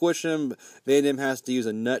tries to squish him. Van Damme has to use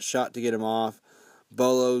a nut shot to get him off.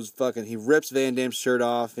 He rips Van Damme's shirt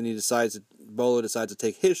off, and Bolo decides to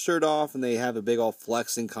take his shirt off, and they have a big old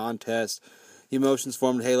flexing contest. He motions for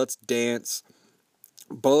him, hey, let's dance.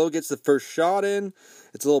 Bolo gets the first shot in.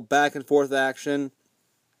 It's a little back and forth action.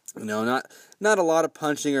 Not a lot of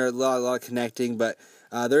punching or a lot of connecting, but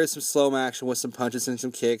there is some slow action with some punches and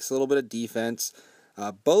some kicks, a little bit of defense.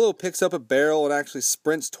 Bolo picks up a barrel and actually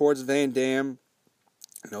sprints towards Van Damme.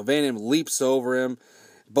 Van Damme leaps over him.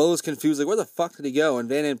 Bolo's confused, like, where the fuck did he go? And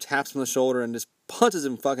Van Damme taps him on the shoulder and just punches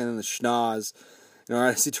him fucking in the schnoz.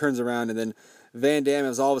 As he turns around, and then Van Damme,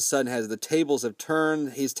 as all of a sudden, the tables have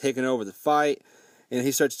turned. He's taken over the fight, and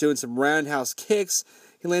he starts doing some roundhouse kicks.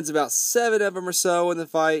 He lands about 7 of them or so in the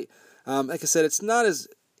fight. Like I said, it's not as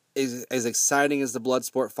exciting as the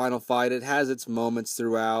Bloodsport final fight. It has its moments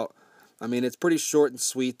throughout. It's pretty short and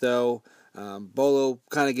sweet, though. Bolo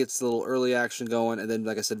kind of gets a little early action going, and then,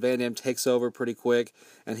 like I said, Van Damme takes over pretty quick,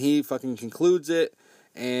 and he fucking concludes it,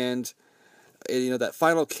 and, that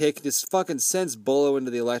final kick just fucking sends Bolo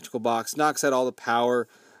into the electrical box, knocks out all the power,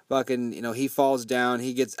 fucking, he falls down,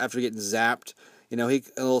 after getting zapped, a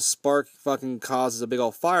little spark fucking causes a big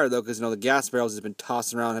old fire, though, because, the gas barrels have been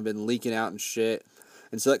tossing around, have been leaking out and shit,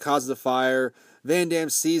 and so that causes a fire. Van Damme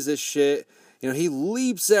sees this shit. He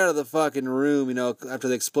leaps out of the fucking room, after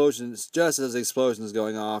the explosion, just as the explosion is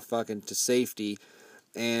going off, fucking to safety.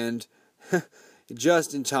 And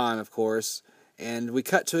just in time, of course. And we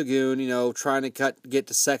cut to a goon, trying to get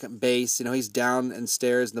to second base. He's down and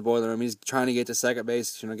stairs in the boiler room. He's trying to get to second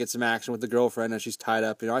base, get some action with the girlfriend as she's tied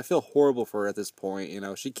up. I feel horrible for her at this point.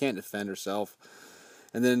 She can't defend herself.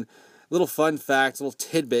 And then, little fun fact, little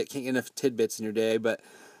tidbit, can't get enough tidbits in your day, but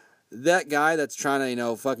that guy that's trying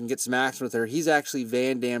to, fucking get some action with her, he's actually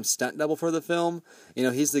Van Damme's stunt double for the film.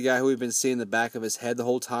 He's the guy who we've been seeing the back of his head the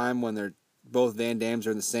whole time when both Van Dammes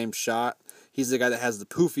are in the same shot. He's the guy that has the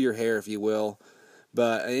poofier hair, if you will.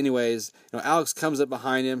 But anyways, Alex comes up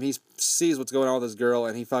behind him. He sees what's going on with his girl,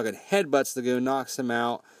 and he fucking headbutts the goon, knocks him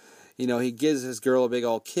out. He gives his girl a big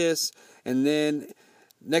old kiss, and then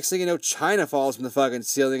next thing you know, China falls from the fucking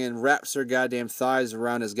ceiling and wraps her goddamn thighs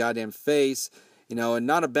around his goddamn face. And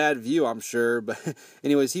not a bad view, I'm sure. But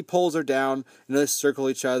anyways, he pulls her down, and they circle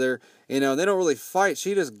each other. They don't really fight.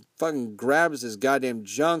 She just fucking grabs his goddamn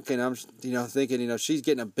junk, and I'm, thinking, she's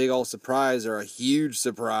getting a big old surprise or a huge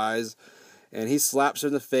surprise. And he slaps her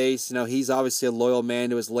in the face. He's obviously a loyal man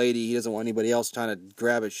to his lady. He doesn't want anybody else trying to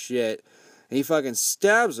grab his shit. And he fucking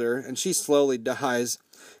stabs her, and she slowly dies.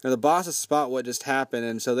 The bosses spot what just happened,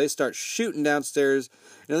 and so they start shooting downstairs.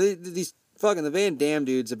 These fucking the Van Damme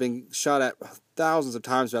dudes have been shot at thousands of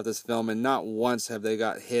times throughout this film, and not once have they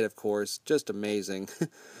got hit, of course. Just amazing.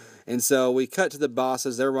 And so we cut to the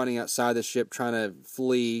bosses. They're running outside the ship trying to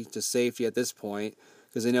flee to safety at this point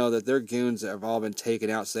because they know that their goons have all been taken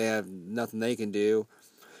out, so they have nothing they can do.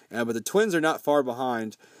 But the twins are not far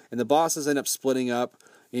behind, and the bosses end up splitting up.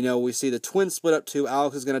 We see the twins split up too.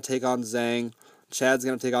 Alex is going to take on Zhang. Chad's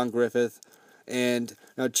going to take on Griffith. And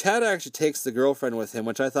now Chad actually takes the girlfriend with him,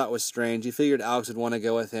 which I thought was strange. He figured Alex would want to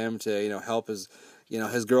go with him to, help his,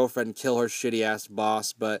 his girlfriend kill her shitty-ass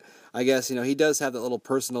boss. But I guess, he does have that little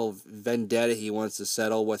personal vendetta he wants to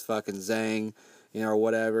settle with fucking Zhang, or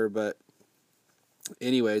whatever. But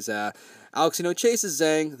anyways, Alex, chases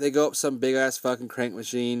Zhang. They go up some big-ass fucking crank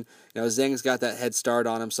machine. Zhang's got that head start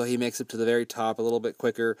on him, so he makes it to the very top a little bit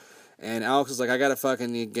quicker. And Alex is like, I gotta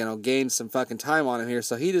fucking, gain some fucking time on him here.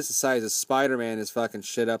 So he just decides to Spider-Man his fucking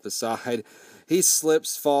shit up the side. He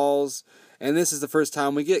slips, falls, and this is the first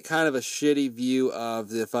time we get kind of a shitty view of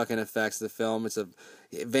the fucking effects of the film. It's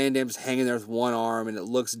Van Damme's hanging there with one arm, and it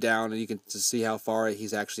looks down, and you can just see how far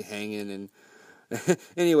he's actually hanging. And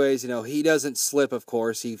anyways, he doesn't slip, of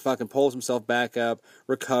course. He fucking pulls himself back up,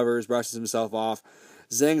 recovers, brushes himself off.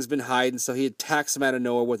 Zhang's been hiding, so he attacks him out of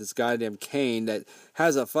nowhere with his goddamn cane that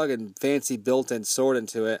has a fucking fancy built-in sword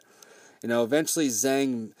into it. Eventually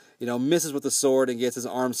Zhang, misses with the sword and gets his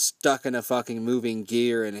arm stuck in a fucking moving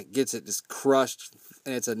gear, and it gets it just crushed,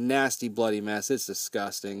 and it's a nasty, bloody mess. It's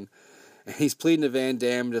disgusting. And he's pleading to Van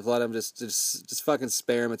Damme to let him just fucking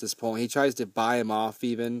spare him at this point. He tries to buy him off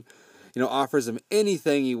even, offers him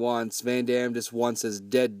anything he wants. Van Damme just wants his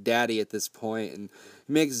dead daddy at this point, and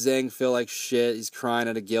makes Zhang feel like shit. He's crying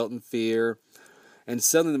out of guilt and fear. And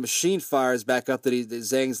suddenly the machine fires back up that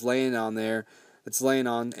Zhang's laying on there.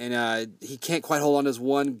 And he can't quite hold on to his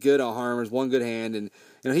one good arm, his one good hand, and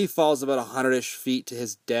he falls about 100-ish feet to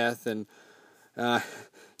his death. And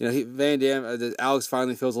Van Damme, Alex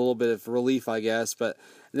finally feels a little bit of relief, I guess. But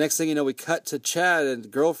the next thing we cut to Chad and the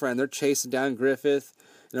girlfriend. They're chasing down Griffith.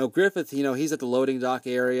 Griffith, he's at the loading dock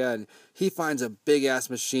area, and he finds a big ass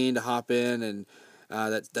machine to hop in, and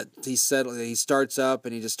he starts up,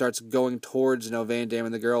 and he just starts going towards Van Damme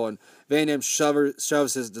and the girl, and Van Damme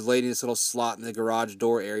shoves his lady in this little slot in the garage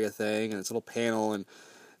door area thing, and this little panel, and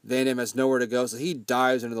Van Damme has nowhere to go, so he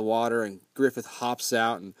dives into the water, and Griffith hops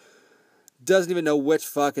out and doesn't even know which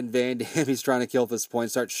fucking Van Damme he's trying to kill at this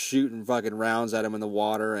point. Starts shooting fucking rounds at him in the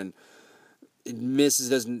water, and it misses.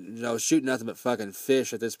 Doesn't shoot nothing but fucking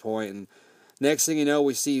fish at this point. And next thing you know,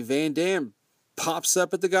 we see Van Damme pops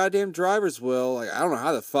up at the goddamn driver's wheel. Like, I don't know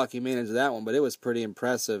how the fuck he managed that one, but it was pretty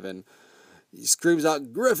impressive. And he screams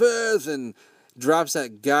out, "Griffith!" and drops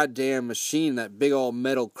that goddamn machine, that big old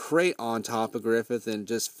metal crate on top of Griffith, and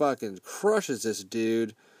just fucking crushes this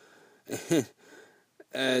dude.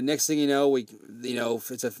 And next thing you know,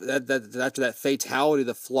 it's after that fatality,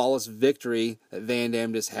 the flawless victory that Van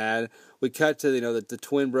Damme just had. We cut to the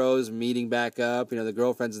twin bros meeting back up. The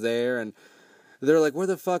girlfriend's there, and they're like, "Where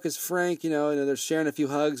the fuck is Frank?" And they're sharing a few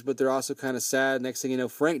hugs, but they're also kind of sad. Next thing you know,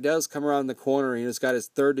 Frank does come around the corner, and he's got his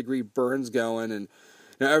 3rd-degree burns going, and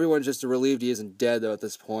everyone's just relieved he isn't dead though at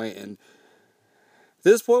this point. And at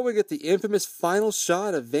this point, we get the infamous final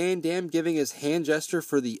shot of Van Damme giving his hand gesture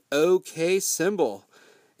for the OK symbol.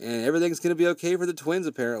 And everything's going to be okay for the twins,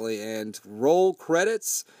 apparently. And roll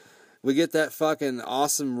credits. We get that fucking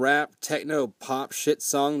awesome rap, techno, pop shit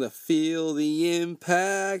song, the Feel the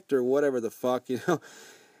Impact, or whatever the fuck,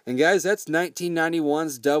 And guys, that's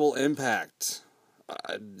 1991's Double Impact.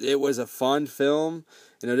 It was a fun film.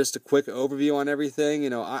 Just a quick overview on everything.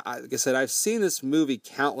 Like I said, I've seen this movie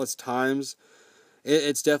countless times.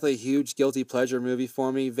 It's definitely a huge guilty pleasure movie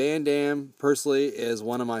for me. Van Damme, personally, is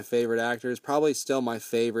one of my favorite actors. Probably still my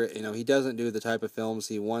favorite. He doesn't do the type of films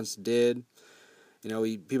he once did.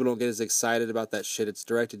 People don't get as excited about that shit. It's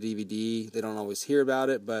direct-to-DVD. They don't always hear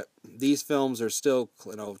about it. But these films are still,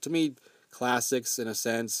 to me, classics in a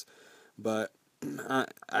sense. But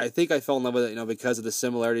I think I fell in love with it, because of the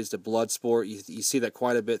similarities to Bloodsport. You see that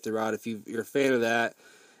quite a bit throughout. If you're a fan of that,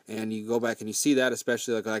 and you go back and you see that,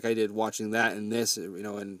 especially like I did watching that and this,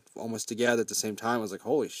 and almost together at the same time, I was like,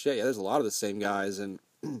 holy shit, yeah, there's a lot of the same guys. And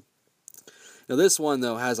this one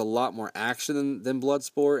though has a lot more action than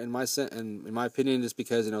Bloodsport in my opinion, just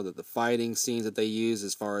because the fighting scenes that they use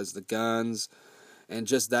as far as the guns and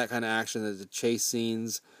just that kind of action, the chase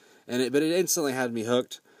scenes, but it instantly had me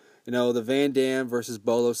hooked. The Van Damme versus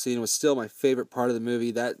Bolo scene was still my favorite part of the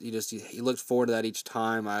movie. That you looked forward to that each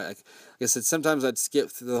time. Like I said, sometimes I'd skip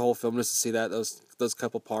through the whole film just to see those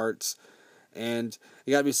couple parts, and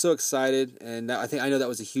it got me so excited. And I know that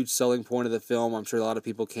was a huge selling point of the film. I'm sure a lot of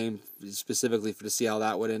people came specifically to see how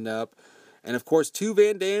that would end up. And of course, 2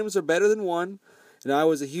 Van Dammes are better than one. I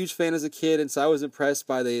was a huge fan as a kid, and so I was impressed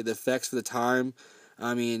by the effects for the time.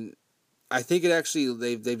 I mean, I think it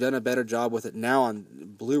actually they've done a better job with it now on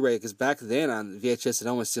Blu-ray, because back then on VHS it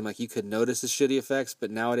almost seemed like you could notice the shitty effects,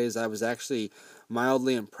 but nowadays I was actually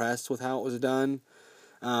mildly impressed with how it was done.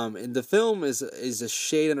 And the film is a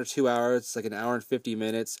shade under 2 hours. It's like an hour and 50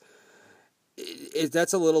 minutes.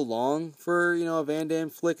 that's a little long for, you know, a Van Damme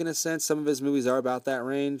flick in a sense. Some of his movies are about that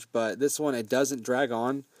range, but this one, it doesn't drag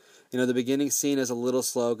on. You know, the beginning scene is a little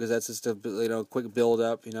slow because that's just a, you know, quick build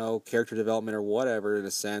up, you know, character development or whatever in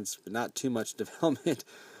a sense, but not too much development.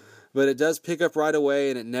 But it does pick up right away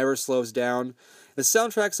and it never slows down. The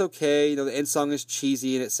soundtrack's okay. You know, the end song is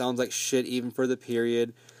cheesy and it sounds like shit even for the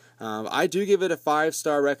period. I do give it a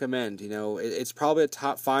 5-star recommend. You know, it's probably a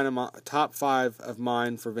top 5 of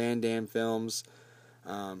mine for Van Damme films.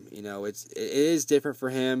 You know, it is different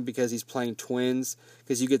for him because he's playing twins,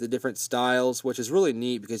 because you get the different styles, which is really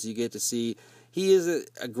neat because you get to see, he is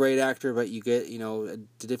a great actor, but you get, you know,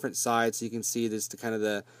 the different sides, so you can see this, the kind of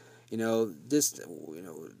the, you know, this, you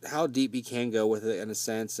know, how deep he can go with it in a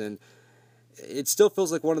sense, and it still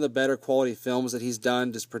feels like one of the better quality films that he's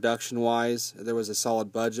done, just production-wise. There was a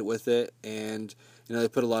solid budget with it, and, you know, they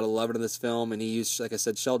put a lot of love into this film, and he used, like I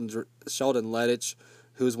said, Sheldon Lettich,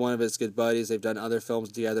 who's one of his good buddies. They've done other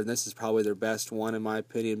films together, and this is probably their best one, in my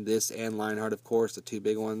opinion. This and Lionheart, of course, the two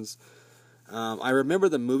big ones. I remember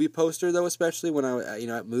the movie poster, though, especially when I, you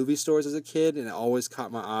know, at movie stores as a kid, and it always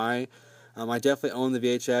caught my eye. I definitely owned the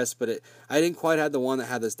VHS, but I didn't quite have the one that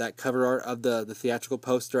had that cover art of the theatrical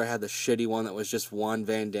poster. I had the shitty one that was just one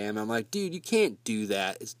Van Damme. I'm like, dude, you can't do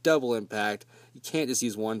that. It's double impact. You can't just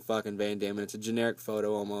use one fucking Van Damme, and it's a generic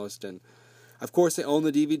photo almost. And of course, they own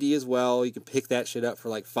the DVD as well. You can pick that shit up for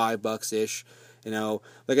like $5-ish. You know,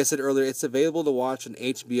 like I said earlier, it's available to watch on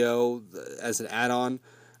HBO as an add-on.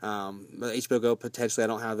 HBO Go potentially, I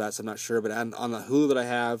don't have that, so I'm not sure. But on the Hulu that I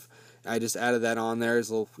have, I just added that on there as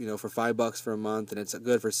a little, you know, for $5 for a month, and it's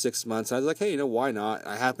good for 6 months. And I was like, hey, you know, why not?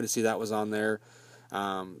 I happen to see that was on there.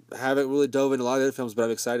 I haven't really dove into a lot of other films, but I'm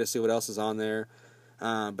excited to see what else is on there.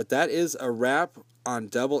 But that is a wrap on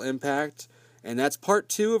Double Impact, and that's part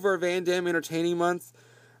 2 of our Van Damme Entertaining Month.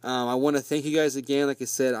 I want to thank you guys again. Like I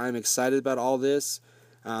said, I'm excited about all this.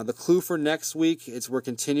 The clue for next week is we're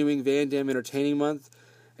continuing Van Damme Entertaining Month.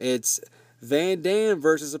 It's Van Damme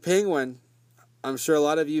versus a penguin. I'm sure a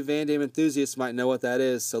lot of you Van Damme enthusiasts might know what that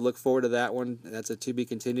is, so look forward to that one. That's a to be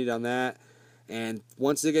continued on that. And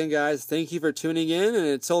once again, guys, thank you for tuning in, and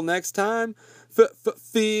until next time,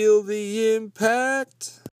 feel the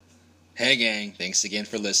impact. Hey gang, thanks again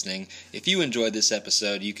for listening. If you enjoyed this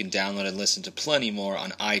episode, you can download and listen to plenty more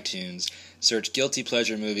on iTunes. Search Guilty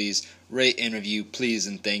Pleasure Movies, rate and review please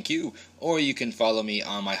and thank you, or you can follow me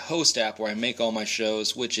on my host app where I make all my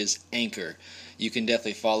shows, which is Anchor. You can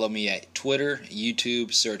definitely follow me at Twitter,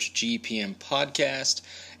 YouTube, search GPM Podcast,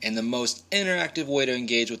 and the most interactive way to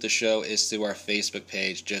engage with the show is through our Facebook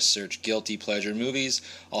page. Just search Guilty Pleasure Movies.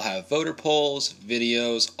 I'll have voter polls,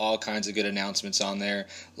 videos, all kinds of good announcements on there.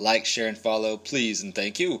 Like, share, and follow, please and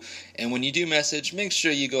thank you. And when you do message, make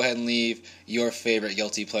sure you go ahead and leave your favorite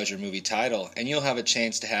Guilty Pleasure movie title, and you'll have a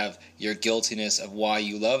chance to have your guiltiness of why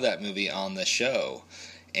you love that movie on the show.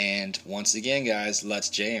 And once again, guys, let's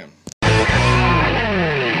jam.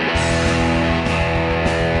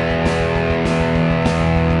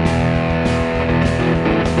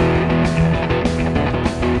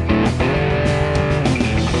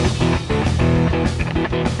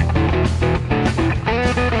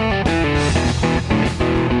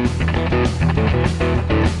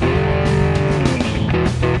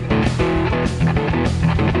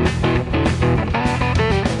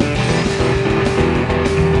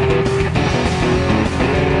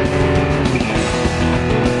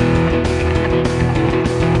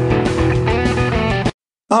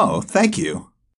 Oh, thank you.